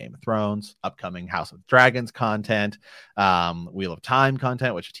Fire, Game of Thrones, upcoming House of Dragons content, Wheel of Time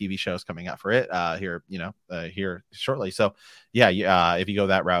content, which a TV show is coming out for it here shortly. So if you go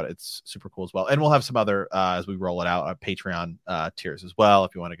that route, it's super cool as well. And we'll have some other as we roll it out, Patreon tiers as well,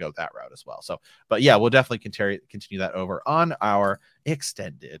 if you want to go that route as well. So, but yeah, we'll definitely continue that over on our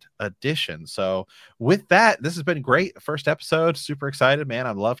extended edition. So with that, this has been great. First episode, super excited, man.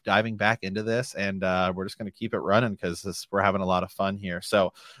 I love diving back into this, and we're just going to keep it running because we're having a lot of fun here.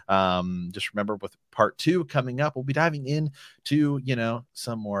 So just remember, with part 2 coming up, we'll be diving into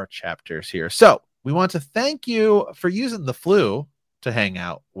some more chapters here. So we want to thank you for using the flu to hang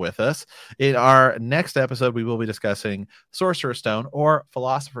out with us. In our next episode, we will be discussing Sorcerer Stone, or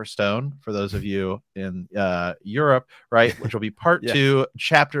Philosopher's Stone for those of you in Europe, right? Which will be part 2,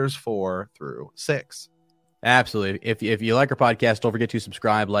 chapters 4 through 6. Absolutely. If you like our podcast, don't forget to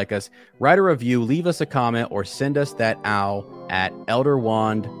subscribe, like us, write a review, leave us a comment, or send us that owl at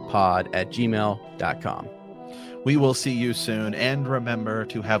elderwandpod@gmail.com. We will see you soon, and remember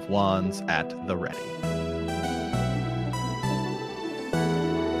to have wands at the ready.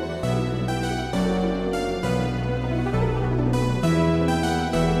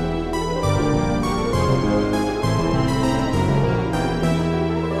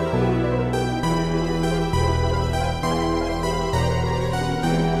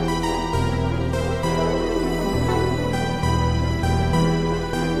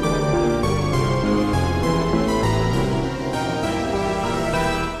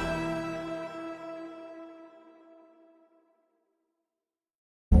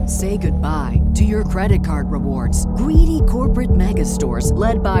 Say goodbye to your credit card rewards. Greedy corporate mega stores,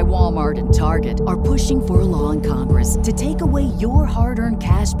 led by Walmart and Target, are pushing for a law in Congress to take away your hard-earned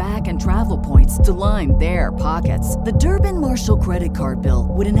cash back and travel points to line their pockets. The Durbin-Marshall credit card bill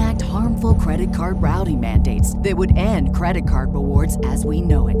would enact harmful credit card routing mandates that would end credit card rewards as we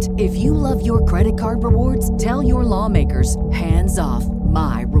know it. If you love your credit card rewards, tell your lawmakers, hands off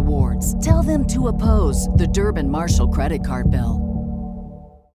my rewards. Tell them to oppose the Durbin-Marshall credit card bill.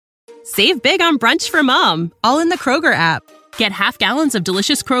 Save big on brunch for mom, all in the Kroger app. Get half gallons of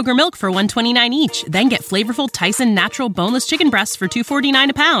delicious Kroger milk for $1.29 each. Then get flavorful Tyson natural boneless chicken breasts for $2.49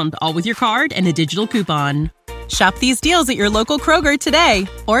 a pound, all with your card and a digital coupon. Shop these deals at your local Kroger today,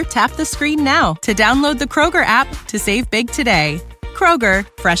 or tap the screen now to download the Kroger app to save big today. Kroger,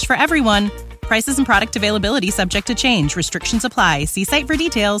 fresh for everyone. Prices and product availability subject to change. Restrictions apply. See site for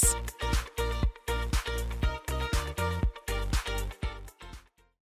details.